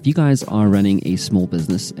thing. If you guys are running a small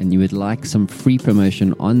business and you would like some free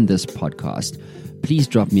promotion on this podcast, please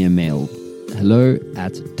drop me a mail.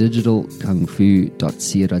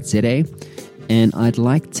 hello@digitalkungfu.co.za, and I'd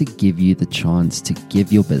like to give you the chance to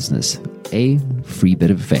give your business a free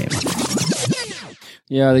bit of fame.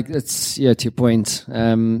 Yeah, like it's to your point.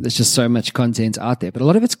 There's just so much content out there, but a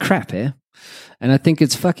lot of it's crap, eh? And I think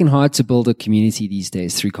it's fucking hard to build a community these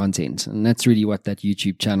days through content. And that's really what that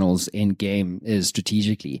YouTube channel's end game is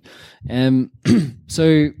strategically.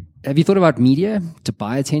 So have you thought about media to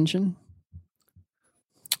buy attention?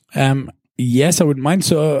 Yes, I wouldn't mind.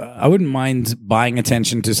 So I wouldn't mind buying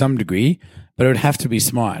attention to some degree, but it would have to be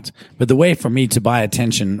smart. But the way for me to buy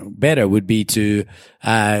attention better would be to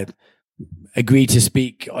agree to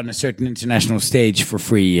speak on a certain international stage for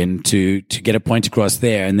free and to get a point across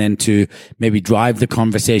there, and then to maybe drive the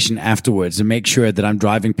conversation afterwards and make sure that I'm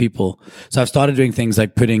driving people. So I've started doing things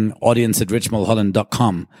like putting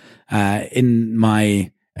audience@richmulholland.com at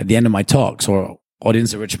the end of my talks, or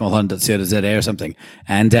audience@richmulholland.co.za or something.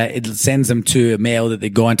 And it sends them to a mail that they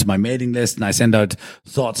go onto my mailing list, and I send out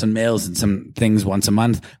thoughts and mails and some things once a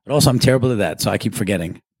month. But also I'm terrible at that, so I keep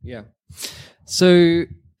forgetting. Yeah. So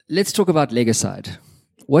let's talk about Legocide.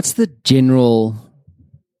 What's the general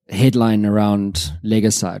headline around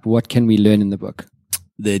Legocide? What can we learn in the book?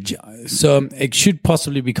 So it should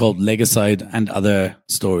possibly be called Legocide and Other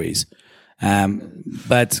Stories.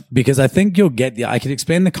 But because I think I could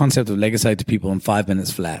explain the concept of Legocide to people in 5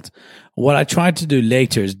 minutes flat. What I tried to do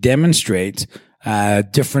later is demonstrate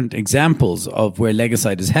different examples of where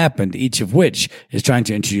Legocide has happened, each of which is trying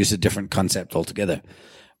to introduce a different concept altogether.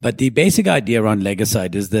 But the basic idea around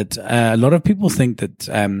Legocide is that a lot of people think that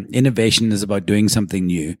innovation is about doing something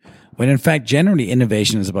new, when in fact, generally,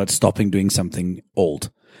 innovation is about stopping doing something old.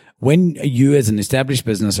 When you as an established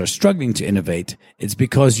business are struggling to innovate, it's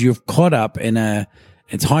because you've caught up in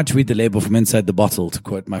it's hard to read the label from inside the bottle, to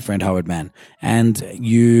quote my friend Howard Mann. And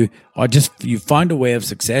you find a way of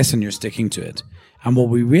success and you're sticking to it. And what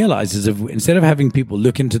we realize is instead of having people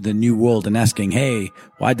look into the new world and asking, hey,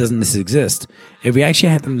 why doesn't this exist? If we actually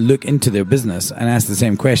have them look into their business and ask the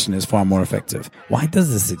same question, is far more effective. Why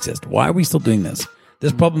does this exist? Why are we still doing this?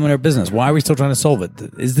 This problem in our business, why are we still trying to solve it?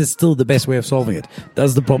 Is this still the best way of solving it?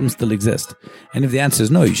 Does the problem still exist? And if the answer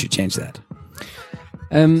is no, you should change that.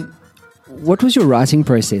 What was your writing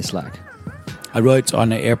process like? I wrote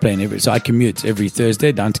on an airplane. So I commute every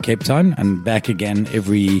Thursday down to Cape Town and back again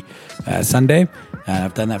every Sunday.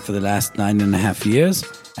 I've done that for the last 9.5 years.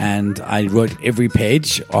 And I wrote every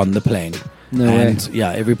page on the plane. No way.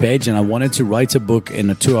 Yeah, every page. And I wanted to write a book in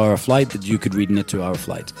a 2-hour flight that you could read in a 2-hour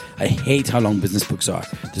flight. I hate how long business books are.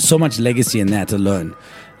 There's so much legacy in that alone.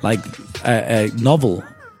 Like a novel,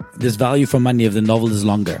 there's value for money if the novel is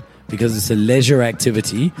longer, because it's a leisure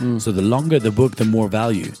activity. So the longer the book, the more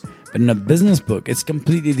value. But in a business book, it's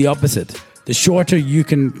completely the opposite. The shorter you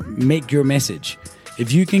can make your message.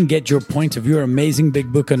 If you can get your point of your amazing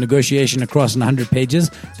big book on negotiation across 100 pages,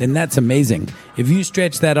 then that's amazing. If you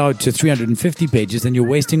stretch that out to 350 pages, then you're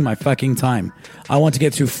wasting my fucking time. I want to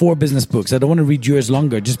get through 4 business books. I don't want to read yours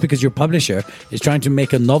longer just because your publisher is trying to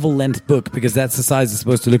make a novel-length book because that's the size it's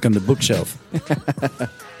supposed to look on the bookshelf.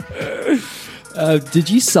 Did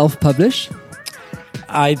you self-publish?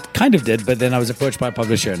 I kind of did, but then I was approached by a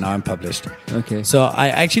publisher and now I'm published. Okay. So I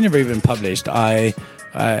actually never even published. I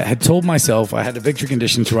had told myself I had a victory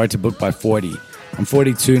condition to write a book by 40. I'm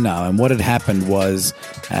 42 now, and what had happened was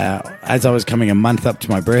as I was coming a month up to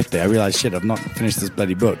my birthday, I realized, shit, I've not finished this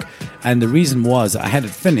bloody book. And the reason was I had it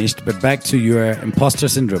finished, but back to your imposter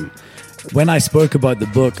syndrome. When I spoke about the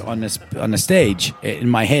book on a stage, in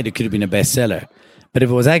my head, it could have been a bestseller. But if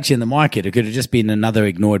it was actually in the market, it could have just been another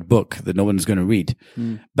ignored book that no one's going to read.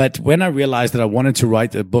 But when I realized that I wanted to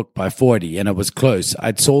write a book by 40 and I was close,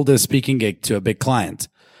 I'd sold a speaking gig to a big client.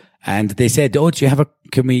 And they said, oh, do you have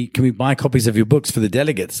can we buy copies of your books for the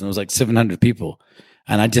delegates? And it was like 700 people.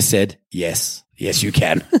 And I just said, yes, you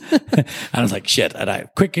can. And I was like, shit. And I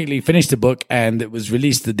quickly finished the book, and it was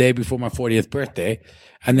released the day before my 40th birthday.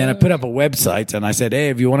 And then I put up a website and I said, hey,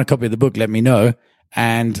 if you want a copy of the book, let me know.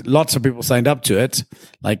 And lots of people signed up to it,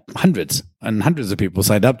 like hundreds and hundreds of people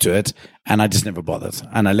signed up to it. And I just never bothered.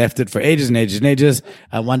 And I left it for ages and ages and ages.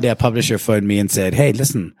 And one day a publisher phoned me and said, hey,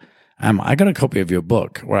 listen, I got a copy of your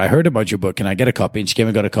book, or I heard about your book. Can I get a copy? And she came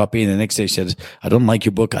and got a copy. And the next day she said, I don't like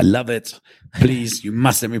your book. I love it. Please, you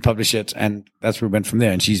must let me publish it. And that's where we went from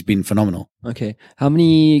there. And she's been phenomenal. Okay. How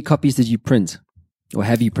many copies did you print, or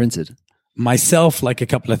have you printed? Myself, like a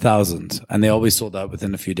couple of thousand. And they always sold out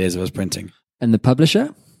within a few days of us printing. And the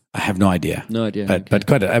publisher? I have no idea. No idea. But Okay. but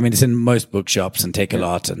quite. I mean, it's in most bookshops and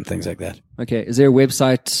Take-A-Lot and things like that. Okay. Is there a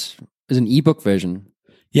website? Is an ebook version?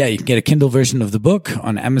 Yeah, you can get a Kindle version of the book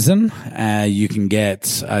on Amazon. You can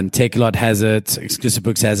get, and Take-A-Lot has it, Exclusive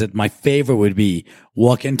Books has it. My favorite would be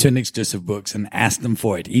walk into an Exclusive Books and ask them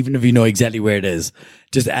for it. Even if you know exactly where it is,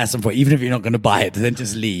 just ask them for it. Even if you're not going to buy it, then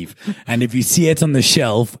just leave. And if you see it on the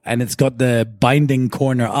shelf and it's got the binding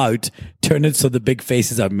corner out, turn it so the big face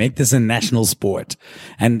is out. Make this a national sport.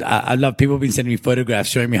 And I love people have been sending me photographs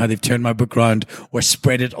showing me how they've turned my book around or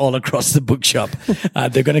spread it all across the bookshop.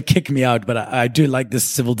 They're going to kick me out, but I do like this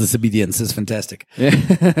civil disobedience. It's fantastic.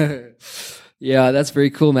 Yeah, that's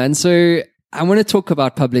very cool, man. So I want to talk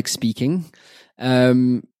about public speaking.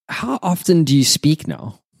 How often do you speak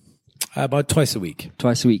now? About twice a week.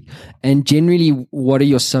 Twice a week. And generally, what are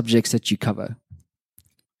your subjects that you cover?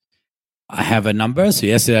 I have a number. So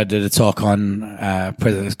yesterday I did a talk on,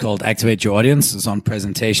 it's called Activate Your Audience. It's on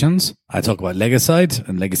presentations. I talk about Legacide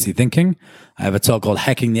and legacy thinking. I have a talk called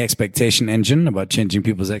Hacking the Expectation Engine, about changing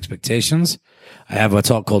people's expectations. I have a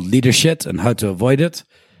talk called Leadership and how to avoid it,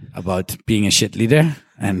 about being a shit leader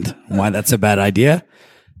and why that's a bad idea.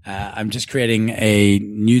 I'm just creating a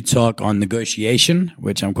new talk on negotiation,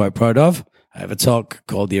 which I'm quite proud of. I have a talk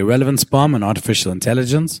called The Irrelevance Bomb on artificial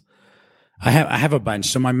intelligence. I have a bunch.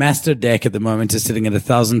 So my master deck at the moment is sitting at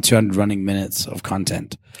 1,200 running minutes of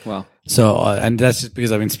content. Wow. So, and that's just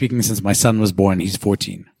because I've been speaking since my son was born. He's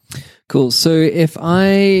 14. Cool. So if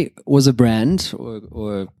I was a brand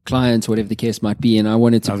or client, whatever the case might be, and I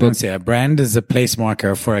wanted to I was going to say a brand is a place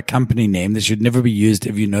marker for a company name that should never be used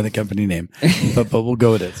if you know the company name, but we'll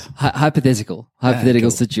go with it. Hypothetical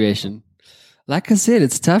cool. situation. Like I said,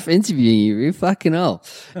 it's tough interviewing you. You fucking hell.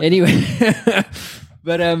 Anyway,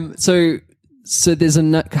 but so there's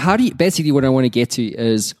how do you, basically what I want to get to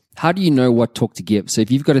is how do you know what talk to give? So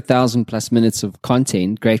if you've got 1,000+ minutes of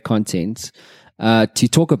content, great content, to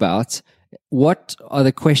talk about, what are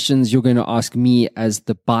the questions you're going to ask me as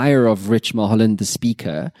the buyer of Rich Mulholland, the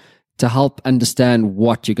speaker, to help understand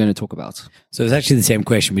what you're going to talk about? So it's actually the same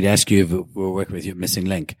question we'd ask you if we were working with your missing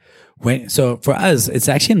link. So for us, it's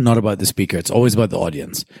actually not about the speaker. It's always about the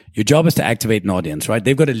audience. Your job is to activate an audience, right?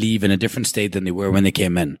 They've got to leave in a different state than they were when they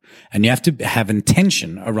came in. And you have to have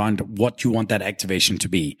intention around what you want that activation to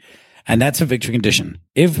be. And that's a victory condition.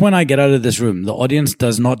 If when I get out of this room, the audience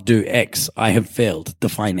does not do X, I have failed.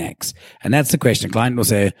 Define X. And that's the question. A client will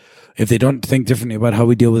say, if they don't think differently about how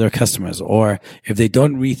we deal with our customers, or if they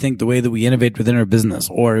don't rethink the way that we innovate within our business,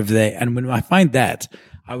 or if they, and when I find that,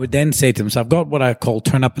 I would then say to them, so I've got what I call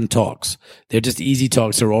turn up and talks. They're just easy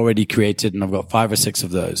talks. They're already created and I've got 5 or 6 of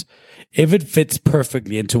those. If it fits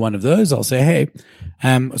perfectly into one of those, I'll say, hey,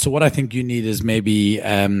 so what I think you need is maybe,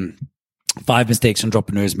 5 mistakes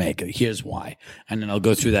entrepreneurs make. Here's why. And then I'll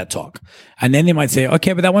go through that talk. And then they might say,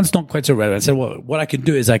 okay, but that one's not quite so relevant. I said, well, what I can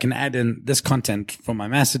do is I can add in this content from my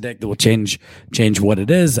master deck that will change what it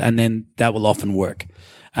is. And then that will often work.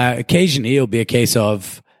 Occasionally it'll be a case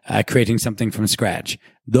of creating something from scratch.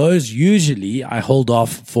 Those usually I hold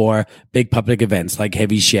off for big public events like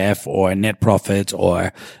Heavy Chef or Net Profit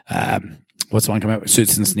or, what's the one coming out with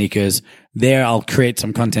Suits and Sneakers. There I'll create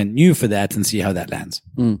some content new for that and see how that lands.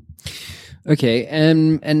 Okay.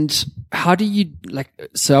 And how do you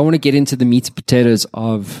so I want to get into the meat and potatoes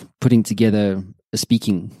of putting together a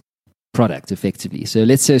speaking product effectively. So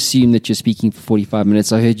let's assume that you're speaking for 45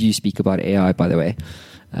 minutes. I heard you speak about AI, by the way,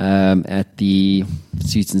 at the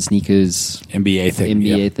Suits and Sneakers MBA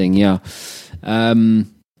thing. Yeah.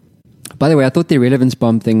 By the way, I thought the relevance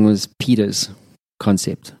bomb thing was Peter's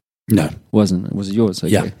concept. No. Wasn't it? Was it yours?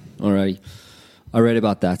 Okay. Yeah. Alrighty. I read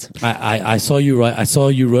about that. I saw you write. I saw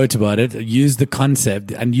you wrote about it. Use the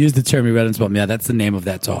concept and use the term irrelevance bomb. Yeah, that's the name of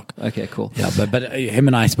that talk. Okay, cool. Yeah, but him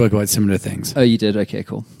and I spoke about similar things. Oh, you did. Okay,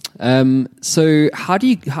 cool. So how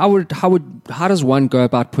does one go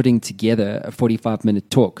about putting together a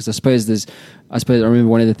 45-minute talk? Because I suppose I remember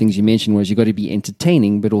one of the things you mentioned was you got to be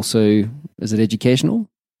entertaining, but also is it educational?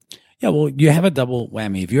 Yeah, well, you have a double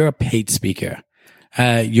whammy. If you're a paid speaker,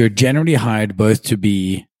 you're generally hired both to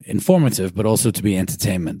be informative, but also to be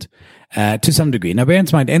entertainment, to some degree. Now, bear in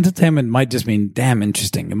mind, entertainment might just mean damn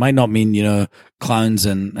interesting. It might not mean, clowns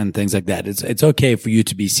and things like that. It's okay for you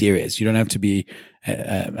to be serious. You don't have to be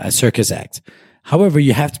a circus act. However,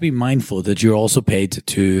 you have to be mindful that you're also paid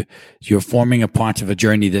you're forming a part of a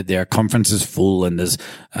journey, that their conference is full and there's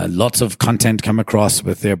lots of content come across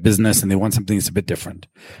with their business and they want something that's a bit different.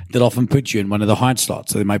 They'll often put you in one of the hard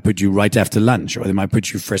slots. So they might put you right after lunch, or they might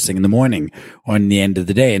put you first thing in the morning or in the end of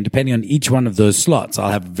the day. And depending on each one of those slots,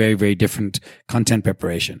 I'll have very, very different content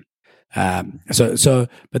preparation. But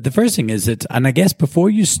the first thing is that, and I guess before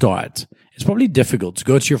you start, it's it's probably difficult to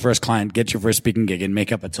go to your first client, get your first speaking gig, and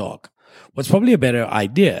make up a talk. What's probably a better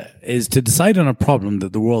idea is to decide on a problem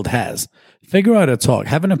that the world has, figure out a talk,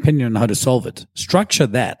 have an opinion on how to solve it, structure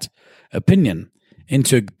that opinion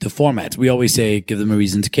into the format. We always say, give them a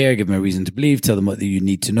reason to care, give them a reason to believe, tell them what you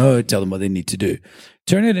need to know, tell them what they need to do.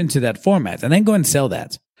 Turn it into that format and then go and sell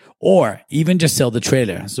that. Or even just sell the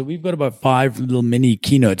trailer. So we've got about 5 little mini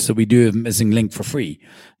keynotes that we do of Missing Link for free,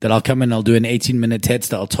 that I'll come in, I'll do an 18-minute TED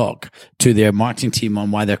style talk to their marketing team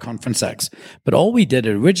on why their conference sucks. But all we did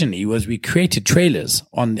originally was we created trailers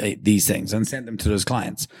on these things and sent them to those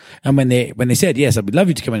clients. And when they said, yes, I would love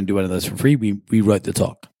you to come in and do one of those for free, we wrote the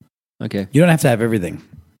talk. Okay. You don't have to have everything.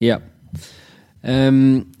 Yeah.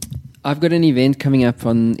 I've got an event coming up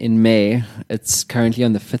in May. It's currently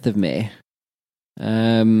on the 5th of May.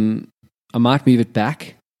 I might move it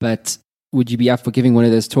back, but would you be up for giving one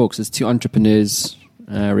of those talks? It's 2 entrepreneurs.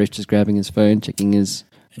 Rich is grabbing his phone, checking his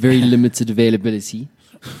very limited availability.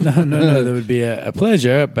 No, that would be a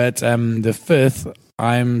pleasure. But the 5th,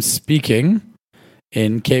 I'm speaking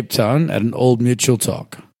in Cape Town at an Old Mutual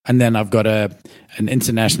talk. And then I've got an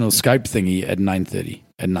international Skype thingy at 9:30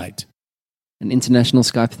 at night. An international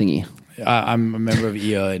Skype thingy. I'm a member of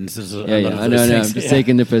EO, and this is I know. I'm just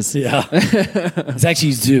taking the piss. Yeah, it's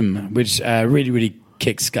actually Zoom, which really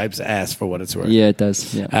kicks Skype's ass for what it's worth. Yeah, it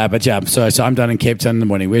does. Yeah. But yeah, so I'm done in Cape Town in the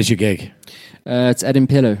morning. Where's your gig? It's at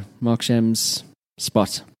Impello, Mark Sham's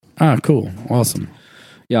spot. Ah, cool, awesome.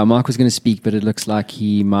 Yeah, Mark was going to speak, but it looks like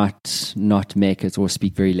he might not make it or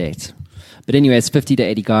speak very late. But anyway, it's 50 to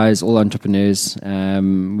 80 guys, all entrepreneurs.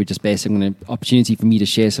 We're just basically an opportunity for me to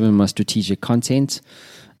share some of my strategic content.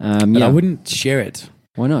 But I wouldn't share it.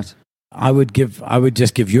 Why not? I would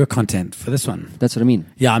just give your content for this one. That's what I mean.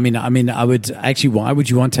 Yeah, I mean, I would actually. Why would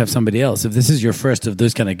you want to have somebody else if this is your first of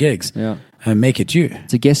those kind of gigs? Yeah, make it you.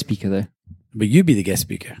 It's a guest speaker though. But you be the guest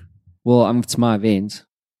speaker. Well, it's my event,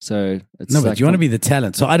 so it's no. But you want to be the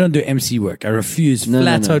talent. So I don't do MC work. I refuse,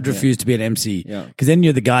 flat out refuse to be an MC. Yeah, because then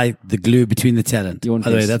you're the guy, the glue between the talent. By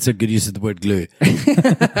the way, that's a good use of the word glue.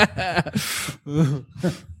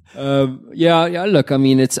 Yeah. Look, I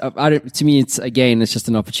mean, to me, it's just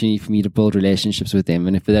an opportunity for me to build relationships with them,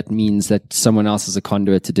 and if that means that someone else is a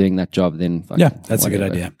conduit to doing that job, then that's a good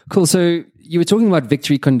idea. Cool. So you were talking about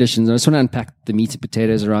victory conditions. I just want to unpack the meat and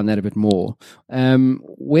potatoes around that a bit more.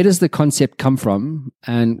 Where does the concept come from,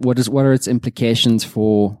 and what are its implications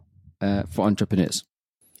for entrepreneurs?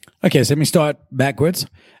 Okay, so let me start backwards.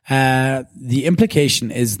 The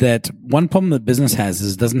implication is that one problem that business has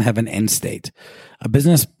is it doesn't have an end state. A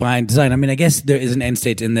business by design, I mean, I guess there is an end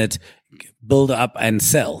state in that build up and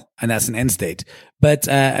sell, and that's an end state. But,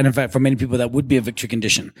 and in fact, for many people, that would be a victory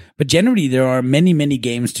condition. But generally, there are many, many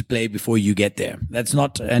games to play before you get there. That's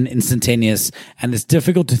not an instantaneous, and it's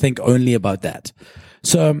difficult to think only about that.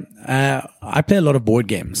 So, I play a lot of board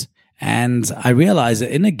games. And I realize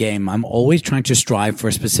that in a game, I'm always trying to strive for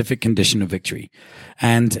a specific condition of victory.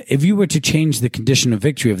 And if you were to change the condition of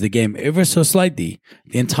victory of the game ever so slightly,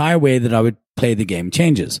 the entire way that I would play the game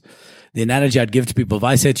changes. The analogy I'd give to people, if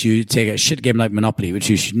I said to you, take a shit game like Monopoly, which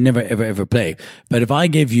you should never, ever, ever play. But if I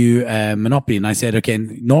gave you Monopoly and I said, okay,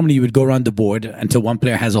 normally you would go around the board until one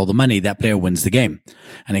player has all the money, that player wins the game.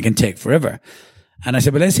 And it can take forever. And I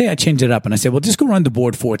said, well, let's say I change it up. And I said, well, just go around the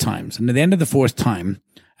board 4 times. And at the end of the 4th time,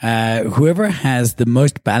 whoever has the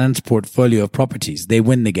most balanced portfolio of properties, they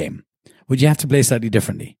win the game. Would you have to play slightly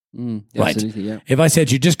differently? Right. Absolutely, yeah. If I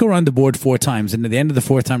said you just go around the board 4 times, and at the end of the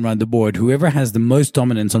 4th time around the board, whoever has the most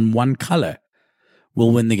dominance on one color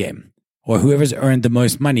will win the game. Or whoever's earned the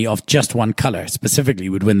most money off just one color specifically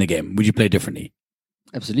would win the game. Would you play differently?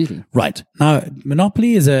 Absolutely. Right. Now,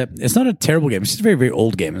 Monopoly it's not a terrible game. It's just a very, very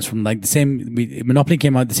old game. It's from like Monopoly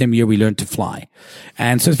came out the same year we learned to fly.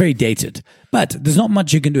 And so it's very dated. But there's not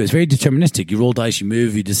much you can do. It's very deterministic. You roll dice, you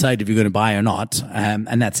move, you decide if you're going to buy or not.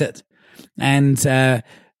 And that's it. And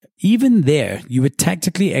even there, you would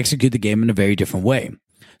tactically execute the game in a very different way.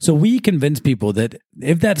 So we convince people that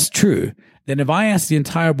if that's true, then if I ask the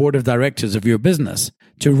entire board of directors of your business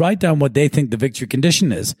to write down what they think the victory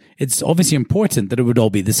condition is, it's obviously important that it would all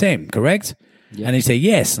be the same, correct? Yeah. And they say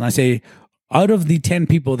yes. And I say, out of the 10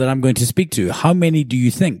 people that I'm going to speak to, how many do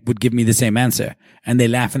you think would give me the same answer? And they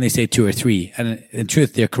laugh and they say 2 or 3. And in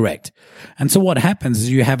truth, they're correct. And so what happens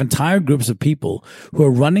is you have entire groups of people who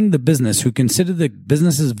are running the business who consider the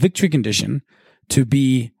business's victory condition to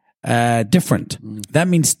be different. That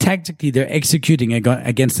means tactically they're executing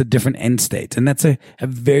against a different end state. And that's a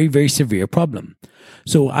very, very severe problem.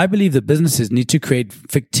 So I believe that businesses need to create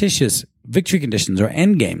fictitious victory conditions or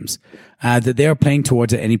end games that they are playing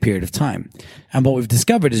towards at any period of time. And what we've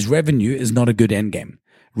discovered is revenue is not a good end game.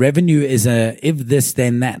 Revenue is a if this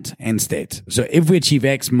then that end state. So if we achieve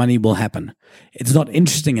X, money will happen. It's not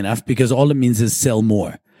interesting enough because all it means is sell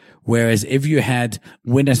more. Whereas if you had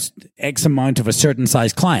win X amount of a certain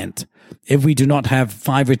size client, if we do not have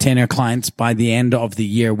 5 retainer clients by the end of the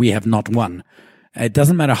year, we have not won. It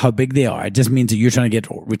doesn't matter how big they are. It just means that you're trying to get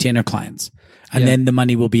retainer clients. And then the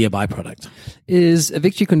money will be a byproduct. Is a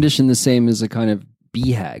victory condition the same as a kind of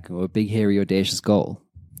BHAG or a big, hairy, audacious goal?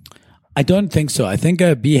 I don't think so. I think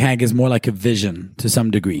a BHAG is more like a vision to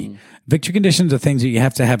some degree. Victory conditions are things that you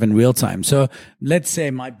have to have in real time. So let's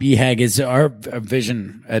say my BHAG is our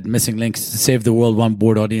vision at Missing Links to save the world one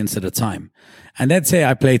board audience at a time. And let's say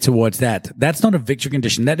I play towards that. That's not a victory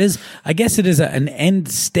condition. That is, I guess it is an end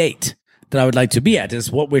state that I would like to be at, is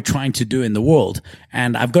what we're trying to do in the world.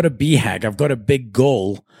 And I've got a BHAG. I've got a big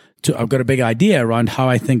goal I've got a big idea around how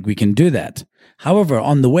I think we can do that. However,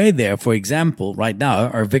 on the way there, for example, right now,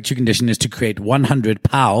 our victory condition is to create 100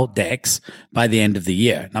 POW decks by the end of the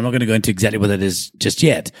year. Now, I'm not going to go into exactly what that is just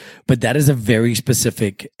yet, but that is a very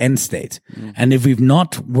specific end state. And if we've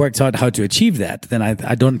not worked out how to achieve that, then I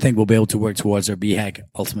don't think we'll be able to work towards our BHAG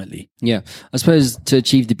ultimately. Yeah. I suppose to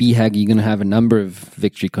achieve the BHAG, you're going to have a number of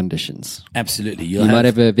victory conditions. Absolutely. You might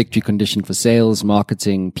have a victory condition for sales,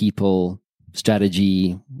 marketing, people,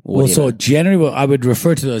 strategy. Well, so generally what I would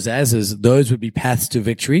refer to those as is those would be paths to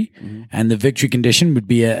victory, and the victory condition would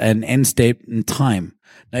be an end state in time.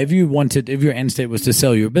 Now, if your end state was to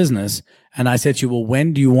sell your business, and I said to you, well,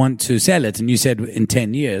 when do you want to sell it? And you said in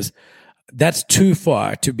 10 years, that's too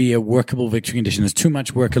far to be a workable victory condition. There's too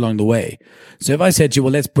much work along the way. So if I said to you,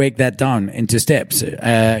 well, let's break that down into steps.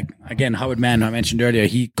 Again, Howard Mann, who I mentioned earlier,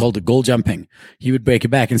 he called it goal jumping. He would break it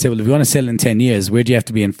back and say, well, if you want to sell in 10 years, where do you have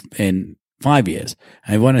to be in 5 years?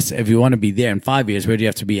 And if you want to be there in 5 years, where do you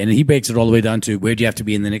have to be? And he breaks it all the way down to where do you have to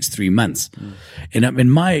be in the next 3 months? In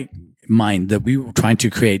my mind, that we were trying to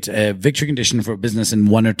create a victory condition for a business in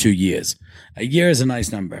 1 or 2 years. A year is a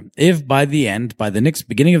nice number. If by the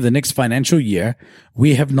beginning of the next financial year,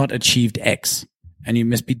 we have not achieved X, and you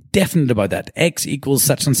must be definite about that, X equals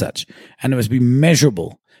such and such, and it must be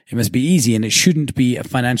measurable. It must be easy, and it shouldn't be a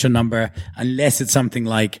financial number unless it's something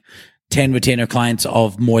like 10 retainer clients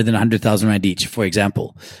of more than 100,000 Rand each, for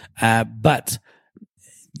example. But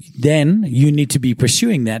then you need to be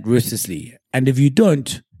pursuing that ruthlessly. And if you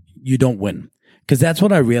don't win. Because that's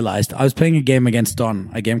what I realized. I was playing a game against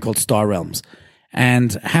Don, a game called Star Realms.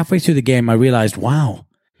 And halfway through the game, I realized, wow,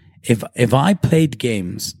 if I played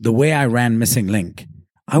games the way I ran Missing Link,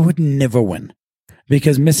 I would never win.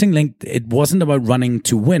 Because Missing Link, it wasn't about running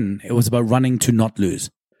to win. It was about running to not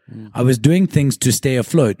lose. I was doing things to stay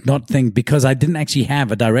afloat, because I didn't actually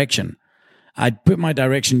have a direction. I'd put my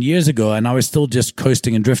direction years ago and I was still just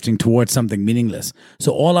coasting and drifting towards something meaningless.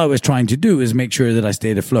 So all I was trying to do is make sure that I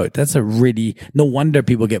stayed afloat. That's no wonder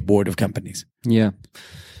people get bored of companies. Yeah,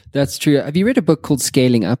 that's true. Have you read a book called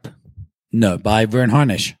Scaling Up? No, by Vern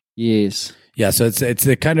Harnish. Yes. Yeah, so it's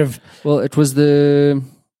the kind of... Well, it was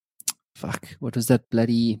what was that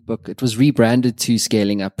bloody book? It was rebranded to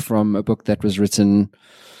Scaling Up from a book that was written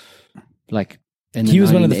he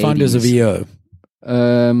was one of the founders of EO.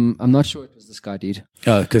 I'm not sure it was this guy, dude.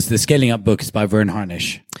 Oh, because the Scaling Up book is by Vern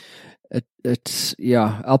Harnish.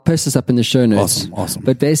 I'll post this up in the show notes. Awesome.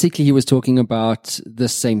 But basically, he was talking about the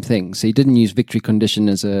same thing. So he didn't use victory condition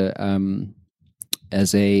as a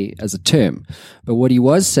term, but what he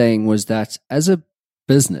was saying was that as a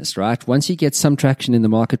business, right, once you get some traction in the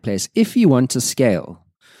marketplace, if you want to scale,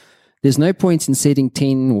 there's no point in setting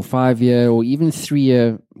 10 or 5-year or even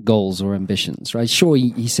 3-year goals or ambitions, right? Sure,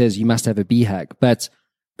 he says you must have a BHAG, but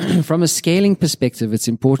from a scaling perspective, it's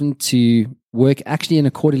important to work actually on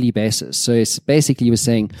a quarterly basis. So it's basically, he was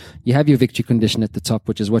saying you have your victory condition at the top,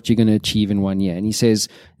 which is what you're going to achieve in 1 year. And he says,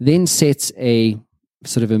 then set a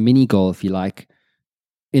sort of a mini goal, if you like,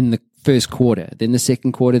 in the first quarter, then the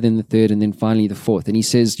second quarter, then the third, and then finally the fourth. And he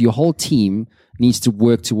says your whole team needs to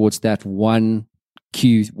work towards that one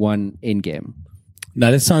Q1 endgame.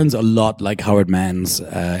 Now, this sounds a lot like Howard Mann's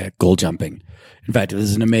goal jumping. In fact, this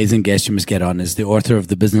is an amazing guest you must get on. Is the author of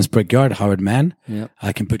The Business Brickyard, Howard Mann. Yep.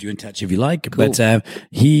 I can put you in touch if you like. Cool. But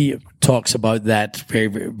he talks about that very,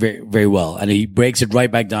 very, very well. And he breaks it right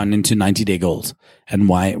back down into 90-day goals and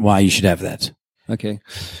why you should have that. Okay.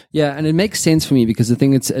 Yeah, and it makes sense for me because the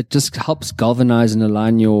thing it just helps galvanize and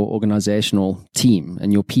align your organizational team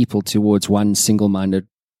and your people towards one single-minded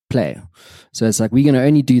play. So it's like, we're going to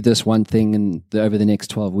only do this one thing over the next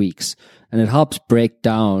 12 weeks. And it helps break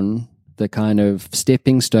down the kind of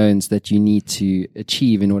stepping stones that you need to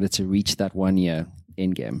achieve in order to reach that 1 year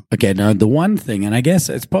end game. Okay, now the one thing, and I guess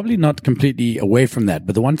it's probably not completely away from that,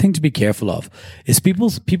 but the one thing to be careful of is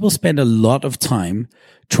people spend a lot of time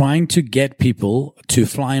trying to get people to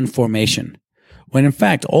fly in formation, when in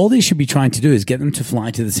fact all they should be trying to do is get them to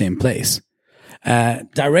fly to the same place.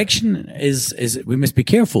 Direction is we must be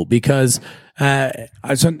careful because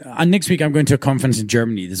next week I'm going to a conference in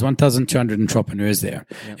Germany. There's 1,200 entrepreneurs there.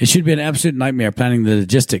 Yep. It should be an absolute nightmare planning the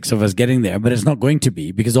logistics of us getting there, but it's not going to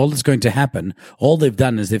be, because all that's going to happen, all they've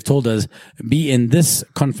done is they've told us, be in this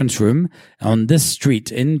conference room on this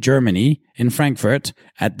street in Germany, in Frankfurt,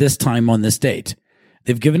 at this time on this date.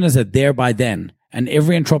 They've given us a there by then, and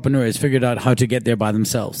every entrepreneur has figured out how to get there by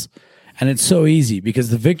themselves. And it's so easy because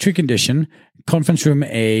the victory condition, conference room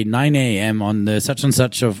A, 9 a.m. on the such and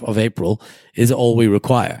such of April, is all we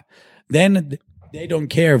require. Then they don't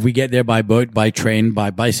care if we get there by boat, by train,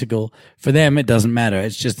 by bicycle. For them, it doesn't matter.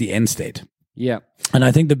 It's just the end state. Yeah. And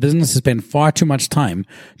I think the business has spent far too much time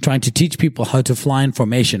trying to teach people how to fly in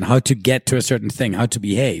formation, how to get to a certain thing, how to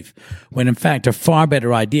behave, when in fact a far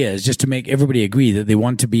better idea is just to make everybody agree that they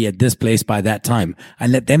want to be at this place by that time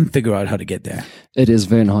and let them figure out how to get there. It is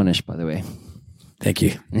Vern Harnish, by the way. Thank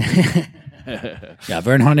you. Yeah,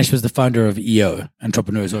 Vern Harnish was the founder of EO,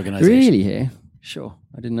 Entrepreneurs Organization. Really? Yeah. Sure.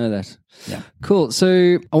 I didn't know that. Yeah. Cool.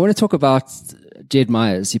 So I want to talk about Jed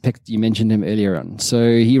Myers. You mentioned him earlier on.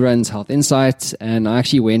 So he runs Health Insights, and I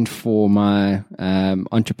actually went for my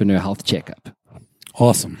entrepreneur health checkup.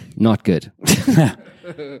 Awesome. Not good.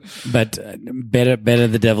 But better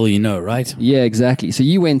the devil you know, right? Yeah, exactly. So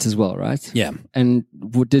you went as well, right? Yeah. And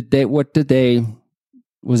was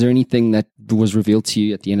there anything that was revealed to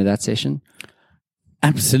you at the end of that session?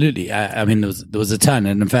 Absolutely. I mean, there was a ton.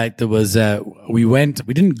 And in fact, there was, we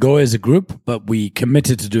didn't go as a group, but we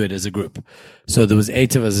committed to do it as a group. So there was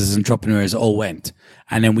 8 of us as entrepreneurs all went.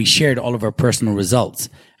 And then we shared all of our personal results.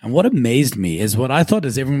 And what amazed me is what I thought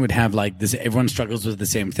is everyone would have like this, everyone struggles with the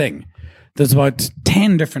same thing. There's about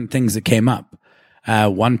 10 different things that came up.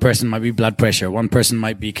 One person might be blood pressure. One person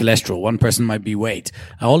might be cholesterol. One person might be weight.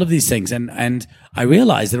 All of these things. And I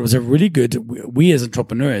realized that it was a really good, we as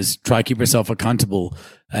entrepreneurs try to keep ourselves accountable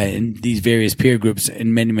in these various peer groups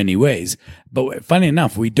in many, many ways. But funny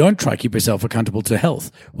enough, we don't try to keep ourselves accountable to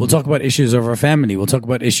health. We'll talk about issues of our family. We'll talk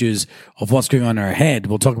about issues of what's going on in our head.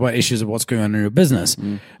 We'll talk about issues of what's going on in our business.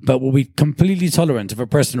 But we'll be completely tolerant of a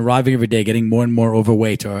person arriving every day getting more and more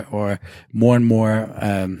overweight or more and more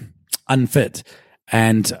unfit.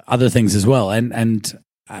 And other things as well. And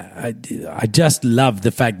I just love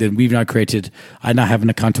the fact that I now have an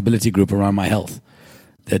accountability group around my health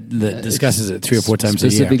that discusses it 3 or 4 times a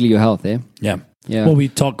year. Specifically your health, eh? Yeah. Yeah. Well, we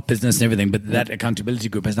talk business and everything, but that accountability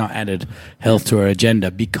group has now added health to our agenda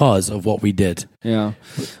because of what we did. Yeah.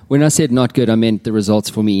 When I said not good, I meant the results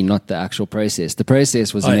for me, not the actual process. The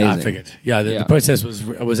process was amazing. I figured. Yeah, the process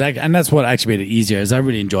was, and that's what actually made it easier, is I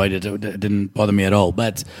really enjoyed it. It didn't bother me at all.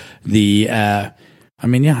 But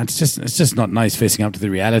it's just not nice facing up to the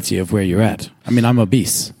reality of where you're at. I mean, I'm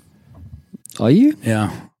obese. Are you?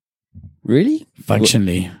 Yeah. Really?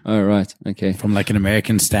 Functionally. Oh, right. Okay. From like an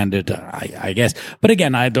American standard, I guess. But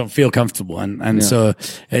again, I don't feel comfortable. And so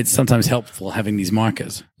it's sometimes helpful having these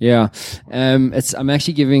markers. Yeah. I'm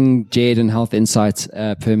actually giving Jed and Health Insights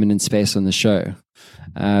permanent space on the show.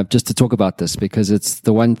 Just to talk about this, because it's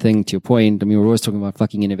the one thing, to your point. I mean, we're always talking about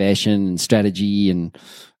fucking innovation and strategy and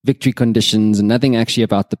victory conditions, and nothing actually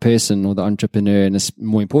about the person or the entrepreneur, and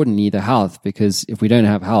more importantly, the health, because if we don't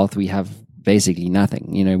have health, we have basically nothing.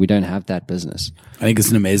 We don't have that business. I think it's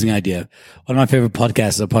an amazing idea. One of my favorite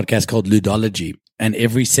podcasts is a podcast called Ludology, and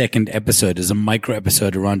every second episode is a micro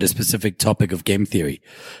episode around a specific topic of game theory.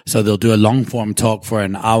 So they'll do a long form talk for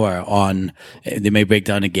an hour on, they may break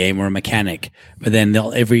down a game or a mechanic, but then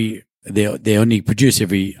they only produce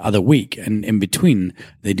every other week, and in between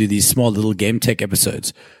they do these small little game tech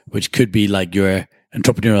episodes, which could be like your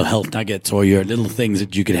entrepreneurial health nuggets or your little things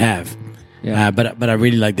that you could have. Yeah. But I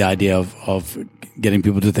really like the idea of getting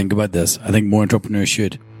people to think about this. I think more entrepreneurs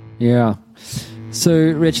should. Yeah. So,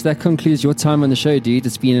 Rich, that concludes your time on the show, dude.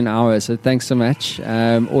 It's been an hour, so thanks so much.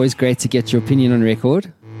 Always great to get your opinion on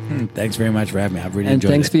record. Thanks very much for having me. I've really enjoyed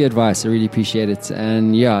it. And thanks for your advice. I really appreciate it.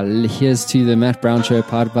 And yeah, here's to the Matt Brown Show,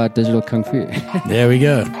 powered by Digital Kung Fu. There we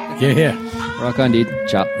go. You're here. Rock on, dude.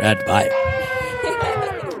 Ciao. Right, bye.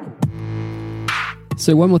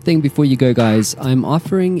 So one more thing before you go, guys. I'm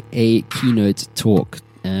offering a keynote talk.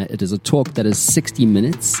 It is a talk that is 60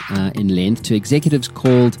 minutes in length to executives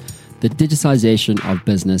called The Digitization of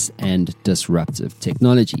Business and Disruptive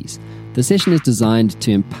Technologies. The session is designed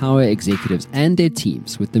to empower executives and their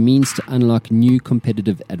teams with the means to unlock new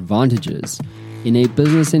competitive advantages in a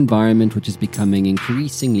business environment which is becoming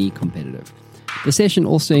increasingly competitive. The session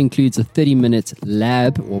also includes a 30-minute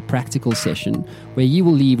lab or practical session where you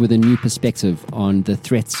will leave with a new perspective on the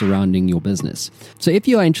threats surrounding your business. So if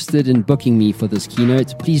you are interested in booking me for this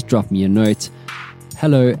keynote, please drop me a note,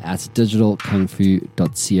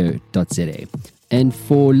 hello@digitalkungfu.co.za. And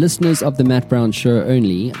for listeners of the Matt Brown Show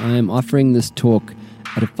only, I am offering this talk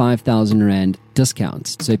at a 5,000 Rand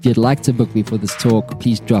discount. So if you'd like to book me for this talk,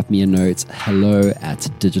 please drop me a note,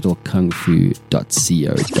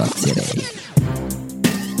 hello@digitalkungfu.co.za.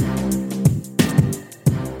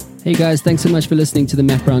 Hey guys, thanks so much for listening to the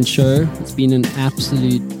Matt Brown Show. It's been an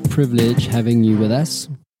absolute privilege having you with us.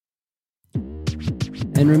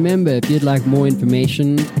 And remember, if you'd like more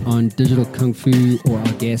information on Digital Kung Fu or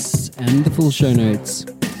our guests and the full show notes,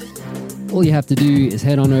 all you have to do is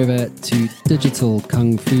head on over to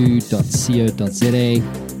digitalkungfu.co.za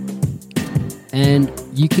and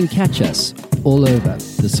you can catch us all over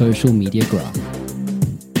the social media graph.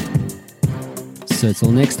 So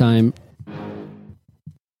till next time.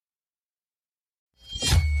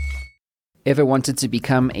 Ever wanted to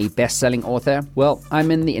become a best-selling author? Well, I'm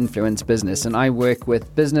in the influence business and I work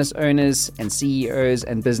with business owners and CEOs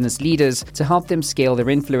and business leaders to help them scale their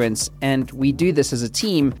influence. And we do this as a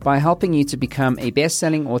team by helping you to become a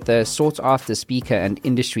best-selling author, sought-after speaker and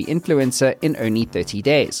industry influencer in only 30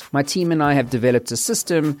 days. My team and I have developed a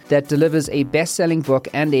system that delivers a best-selling book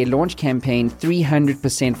and a launch campaign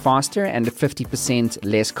 300% faster and at 50%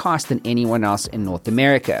 less cost than anyone else in North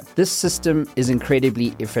America. This system is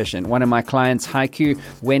incredibly efficient. One of my clients, Haiku,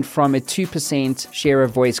 went from a 2% share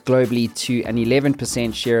of voice globally to an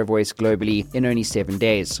 11% share of voice globally in only 7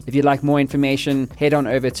 days. If you'd like more information, head on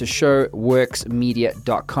over to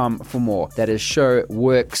showworksmedia.com for more. That is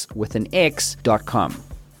showworks with an X.com.